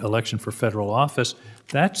candidate election for federal office.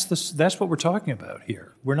 That's what we're talking about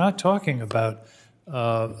here. We're not talking about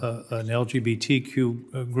an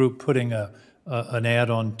LGBTQ group putting an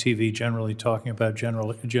ad on TV generally talking about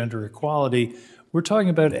gender equality. We're talking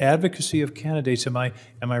about advocacy of candidates. Am I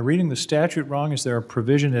reading the statute wrong? Is there a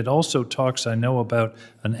provision? It also talks, I know, about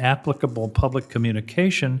an applicable public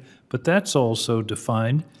communication, but that's also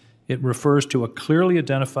defined. It refers to a clearly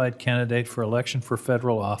identified candidate for election for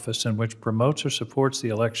federal office and which promotes or supports the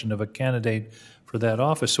election of a candidate for that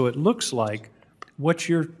office. So it looks like what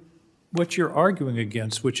you're arguing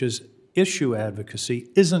against, which is issue advocacy,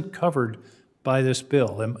 isn't covered by this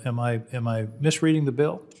bill. Am I misreading the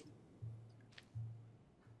bill?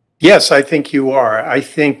 Yes, I think you are. I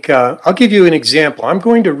think I'll give you an example. I'm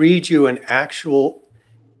going to read you an actual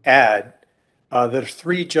ad that a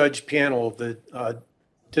three-judge panel of the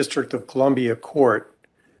District of Columbia Court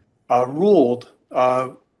ruled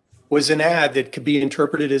was an ad that could be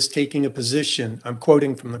interpreted as taking a position, I'm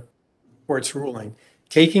quoting from the court's ruling,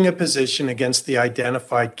 taking a position against the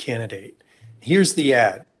identified candidate. Here's the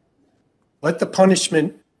ad. Let the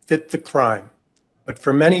punishment fit the crime. But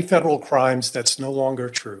for many federal crimes, that's no longer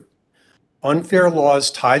true. Unfair laws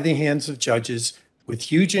tie the hands of judges with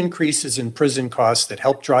huge increases in prison costs that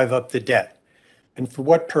help drive up the debt. And for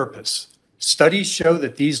what purpose? Studies show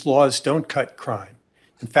that these laws don't cut crime.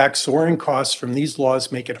 In fact, soaring costs from these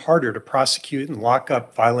laws make it harder to prosecute and lock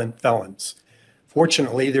up violent felons.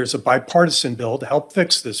 Fortunately, there's a bipartisan bill to help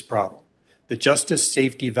fix this problem, the Justice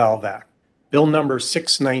Safety Valve Act, Bill number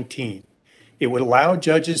 619. It would allow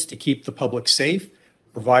judges to keep the public safe,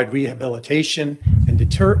 provide rehabilitation, and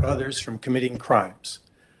deter others from committing crimes.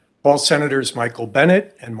 Call Senators Michael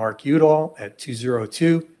Bennet and Mark Udall at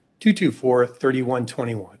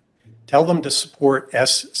 202-224-3121. Tell them to support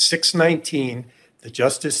S-619, the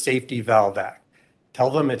Justice Safety Valve Act.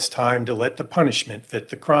 Tell them it's time to let the punishment fit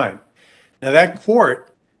the crime. Now, that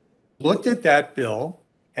court looked at that bill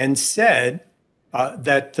and said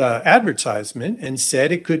that advertisement and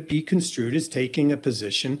said it could be construed as taking a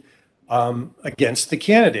position against the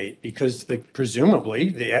candidate because presumably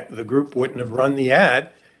the group wouldn't have run the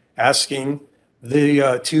ad asking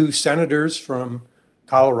the two senators from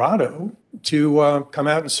Colorado to come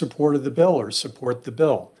out in support of the bill or support the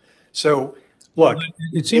bill. So, look,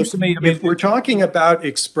 it seems to me, if we're talking about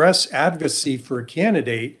express advocacy for a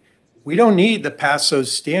candidate, we don't need the PASO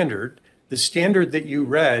standard. The standard that you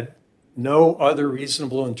read, no other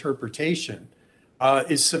reasonable interpretation,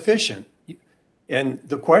 is sufficient. And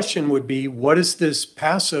the question would be, what does this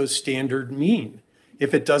PASO standard mean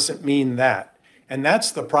if it doesn't mean that? And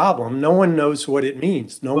that's the problem. No one knows what it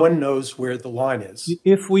means. No one knows where the line is.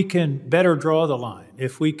 If we can better draw the line,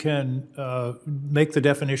 if we can make the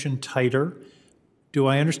definition tighter, do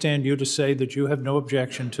I understand you to say that you have no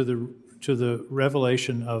objection to the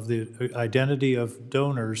revelation of the identity of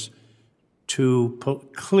donors to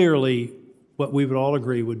clearly what we would all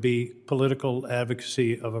agree would be political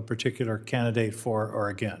advocacy of a particular candidate for or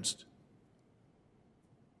against?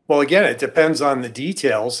 Well, again, it depends on the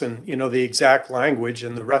details and, the exact language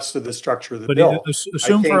and the rest of the structure of the bill. But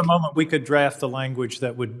assume for a moment we could draft the language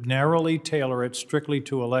that would narrowly tailor it strictly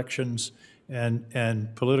to elections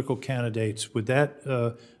and political candidates. Would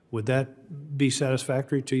that be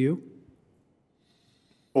satisfactory to you?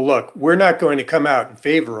 Well, look, we're not going to come out in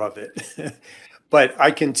favor of it. But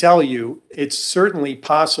I can tell you it's certainly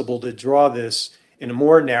possible to draw this in a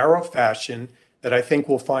more narrow fashion that I think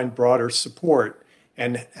will find broader support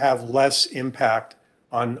and have less impact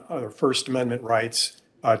on First Amendment rights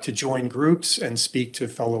to join groups and speak to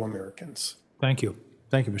fellow Americans. Thank you.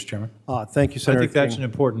 Thank you, Mr. Chairman. Thank you, Senator I think that's King. an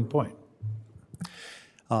important point.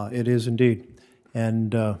 It is indeed.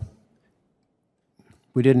 And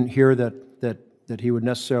we didn't hear that he would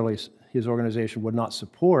necessarily, his organization would not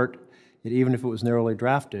support it, even if it was narrowly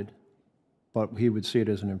drafted, but he would see it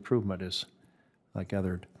as an improvement, as I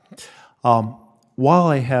gathered. While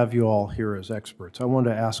I have you all here as experts, I wanted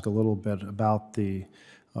to ask a little bit about the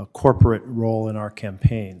corporate role in our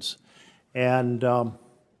campaigns. And a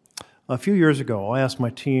few years ago, I asked my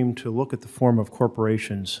team to look at the form of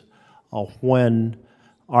corporations when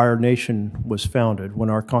our nation was founded, when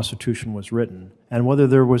our Constitution was written, and whether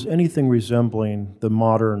there was anything resembling the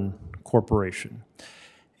modern corporation.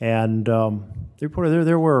 And they reported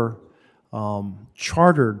there were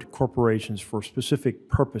chartered corporations for specific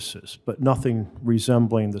purposes, but nothing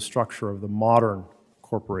resembling the structure of the modern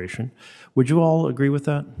corporation. Would you all agree with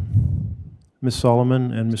that? Ms.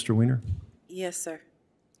 Solomon and Mr. Weiner? Yes, sir.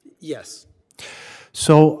 Yes.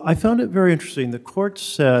 So I found it very interesting. The court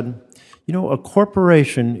said, a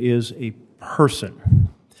corporation is a person.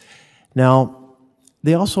 Now,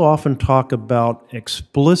 they also often talk about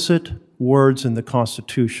explicit words in the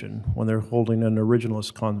Constitution when they're holding an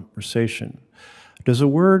originalist conversation. Does the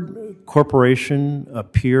word corporation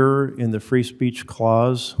appear in the free speech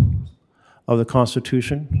clause of the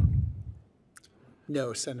Constitution?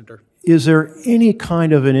 No, Senator. Is there any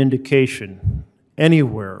kind of an indication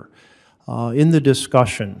anywhere in the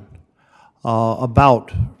discussion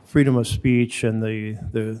about freedom of speech and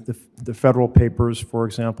the federal papers, for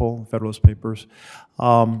example, Federalist Papers,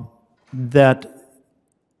 that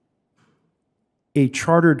a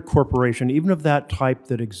chartered corporation, even of that type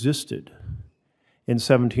that existed in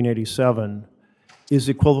 1787, is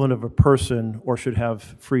equivalent of a person or should have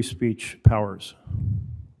free speech powers?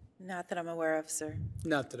 Not that I'm aware of, sir.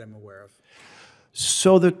 Not that I'm aware of.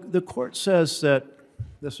 So the court says that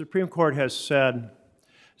the Supreme Court has said,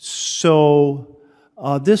 so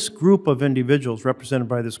This group of individuals represented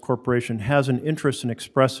by this corporation has an interest in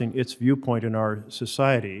expressing its viewpoint in our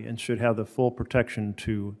society and should have the full protection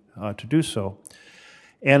to do so.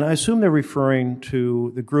 And I assume they're referring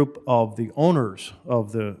to the group of the owners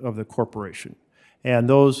of the corporation, and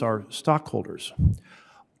those are stockholders.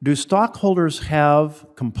 Do stockholders have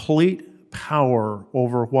complete power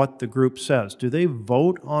over what the group says? Do they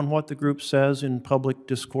vote on what the group says in public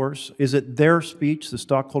discourse? Is it their speech, the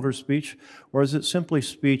stockholder's speech, or is it simply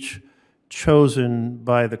speech chosen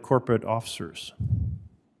by the corporate officers?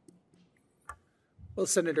 Well,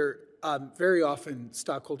 Senator, very often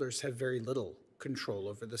stockholders have very little control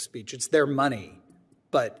over the speech. It's their money,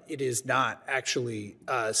 but it is not actually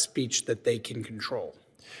speech that they can control.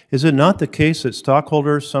 Is it not the case that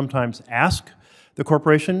stockholders sometimes ask the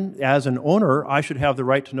corporation, as an owner, I should have the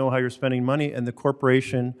right to know how you're spending money, and the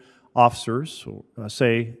corporation officers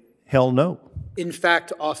say, hell no? In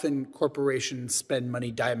fact, often corporations spend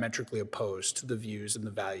money diametrically opposed to the views and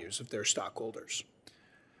the values of their stockholders.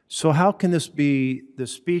 So how can this be the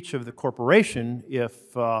speech of the corporation if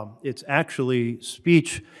it's actually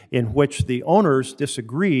speech in which the owners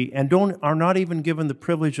disagree and are not even given the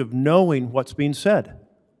privilege of knowing what's being said?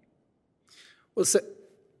 Well,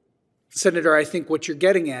 Senator, I think what you're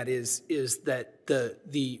getting at is that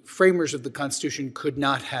the framers of the Constitution could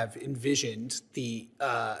not have envisioned the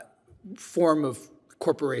form of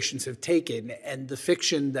corporations have taken, and the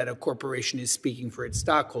fiction that a corporation is speaking for its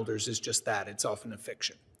stockholders is just that. It's often a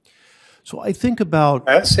fiction. So I think about...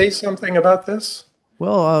 May I say something about this?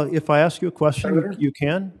 Well, if I ask you a question, Senator? you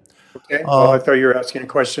can. Okay. Well, I thought you were asking a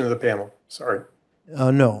question of the panel. Sorry.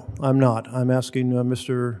 No, I'm not. I'm asking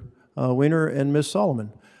Mr. Weiner and Ms.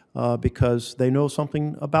 Solomon because they know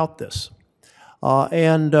something about this.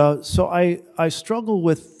 So I struggle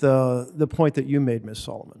with the point that you made, Ms.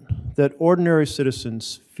 Solomon, that ordinary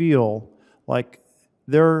citizens feel like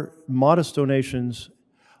their modest donations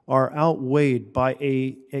are outweighed by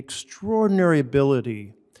an extraordinary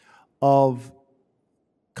ability of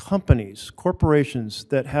companies, corporations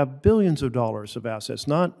that have billions of dollars of assets,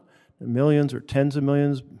 not millions or tens of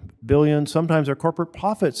millions, billions. Sometimes our corporate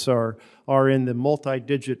profits are in the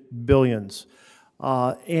multi-digit billions.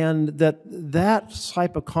 And that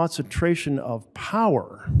type of concentration of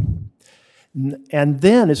power, and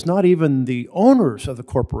then it's not even the owners of the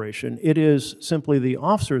corporation, it is simply the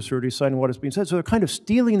officers who are deciding what is being said. So they're kind of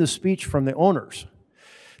stealing the speech from the owners.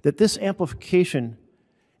 That this amplification,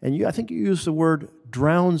 and I think you used the word,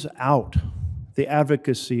 drowns out the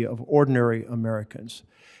advocacy of ordinary Americans.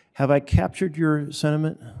 Have I captured your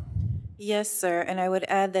sentiment? Yes, sir. And I would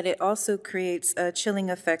add that it also creates a chilling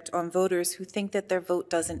effect on voters who think that their vote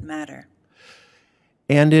doesn't matter.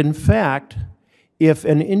 And in fact, if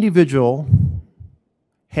an individual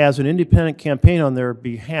has an independent campaign on their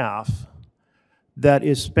behalf that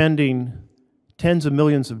is spending tens of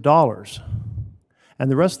millions of dollars,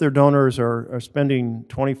 and the rest of their donors are spending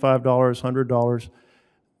 $25, $100,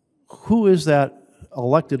 who is that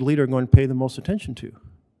elected leader going to pay the most attention to?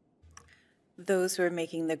 Those who are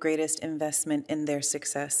making the greatest investment in their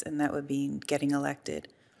success, and that would be getting elected.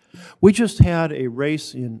 We just had a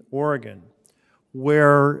race in Oregon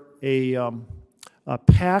where a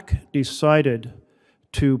PAC decided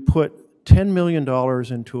to put $10 million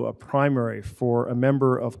into a primary for a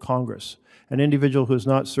member of Congress, an individual who has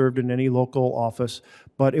not served in any local office,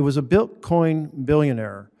 but it was a Bitcoin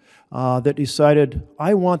billionaire that decided,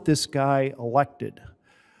 I want this guy elected.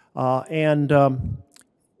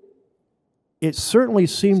 It certainly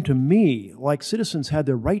seemed to me like citizens had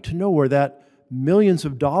the right to know where that millions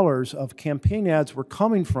of dollars of campaign ads were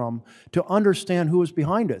coming from to understand who was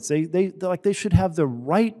behind it. They should have the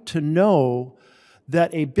right to know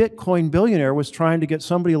that a Bitcoin billionaire was trying to get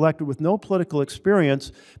somebody elected with no political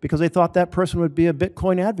experience because they thought that person would be a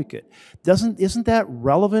Bitcoin advocate. Isn't that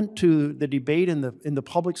relevant to the debate in the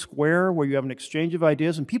public square where you have an exchange of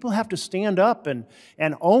ideas and people have to stand up and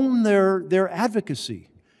own their advocacy?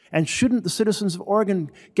 And shouldn't the citizens of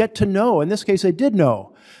Oregon get to know? In this case, they did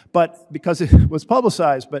know, but because it was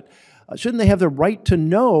publicized. But shouldn't they have the right to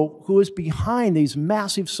know who is behind these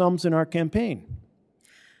massive sums in our campaign?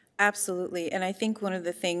 Absolutely. And I think one of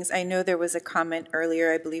the things, I know there was a comment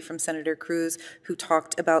earlier, I believe from Senator Cruz, who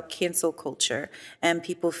talked about cancel culture and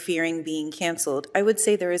people fearing being canceled. I would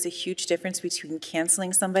say there is a huge difference between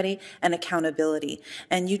canceling somebody and accountability.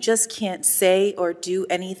 And you just can't say or do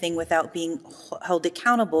anything without being held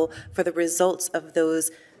accountable for the results of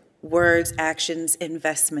those words, actions,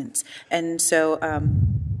 investments. And so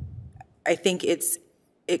I think it's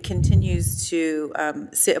it continues to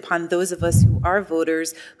sit upon those of us who are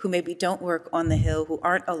voters, who maybe don't work on the Hill, who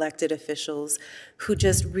aren't elected officials, who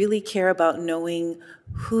just really care about knowing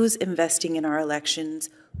who's investing in our elections,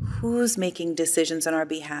 who's making decisions on our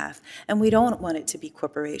behalf. And we don't want it to be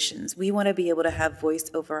corporations. We want to be able to have voice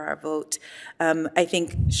over our vote. I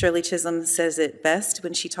think Shirley Chisholm says it best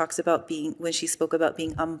when she spoke about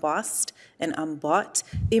being unbossed and unbought.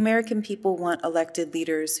 The American people want elected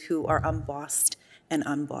leaders who are unbossed and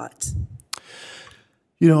unbought.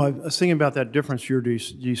 You know, I was thinking about that difference you're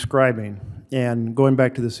describing, and going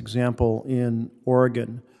back to this example in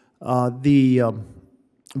Oregon,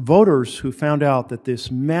 voters who found out that this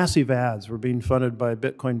massive ads were being funded by a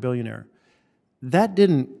Bitcoin billionaire, that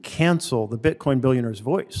didn't cancel the Bitcoin billionaire's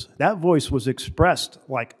voice. That voice was expressed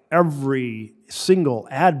like every single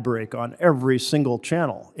ad break on every single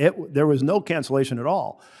channel. There was no cancellation at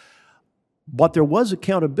all. But there was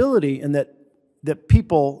accountability in that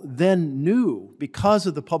people then knew because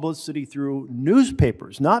of the publicity through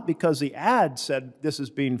newspapers, not because the ad said this is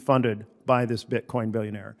being funded by this Bitcoin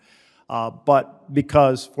billionaire. But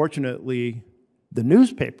because, fortunately, the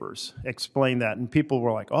newspapers explained that, and people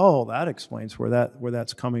were like, "Oh, that explains where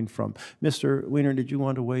that's coming from." Mr. Wiener, did you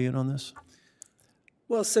want to weigh in on this?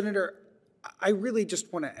 Well, Senator, I really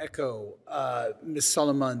just want to echo Ms.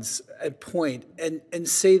 Solomon's point and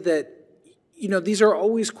say that, you know, these are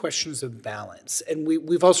always questions of balance. And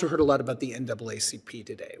we've also heard a lot about the NAACP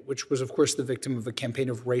today, which was, of course, the victim of a campaign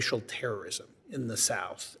of racial terrorism in the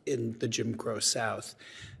South, in the Jim Crow South.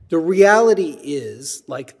 The reality is,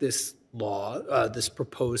 like this law, this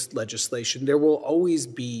proposed legislation, there will always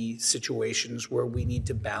be situations where we need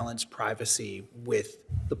to balance privacy with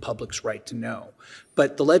the public's right to know.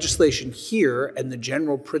 But the legislation here and the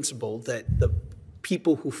general principle that the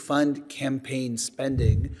people who fund campaign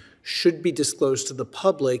spending should be disclosed to the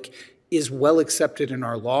public is well accepted in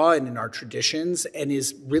our law and in our traditions, and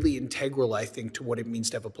is really integral, I think, to what it means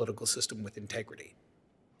to have a political system with integrity.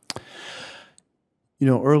 You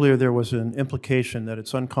know, earlier there was an implication that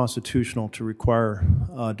it's unconstitutional to require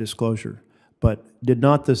disclosure, but did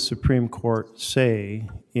not the Supreme Court say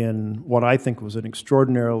in what I think was an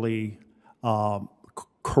extraordinarily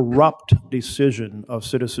corrupt decision of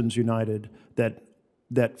Citizens United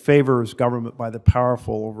that favors government by the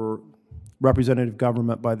powerful over representative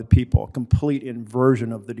government by the people, a complete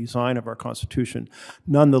inversion of the design of our Constitution?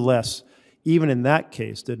 Nonetheless, even in that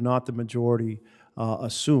case, did not the majority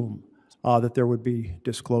assume that there would be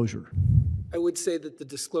disclosure? I would say that the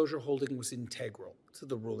disclosure holding was integral to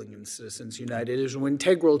the ruling in Citizens United. It was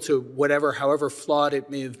integral to however flawed it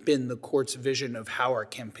may have been, the court's vision of how our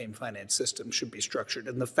campaign finance system should be structured.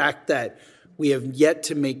 And the fact that we have yet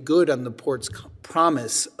to make good on the court's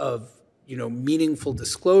promise of, you know, meaningful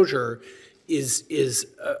disclosure is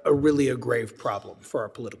really a grave problem for our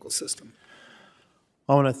political system.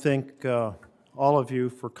 I want to thank all of you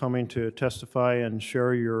for coming to testify and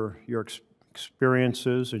share your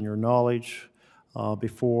experiences and your knowledge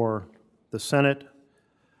before the Senate.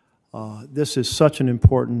 This is such an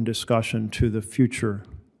important discussion to the future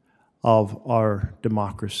of our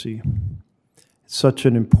democracy. It's such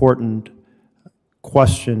an important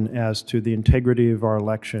question as to the integrity of our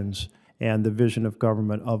elections and the vision of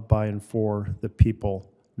government of, by, and for the people,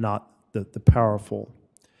 not the powerful.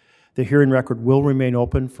 The hearing record will remain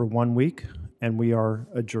open for 1 week, and we are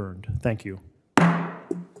adjourned. Thank you.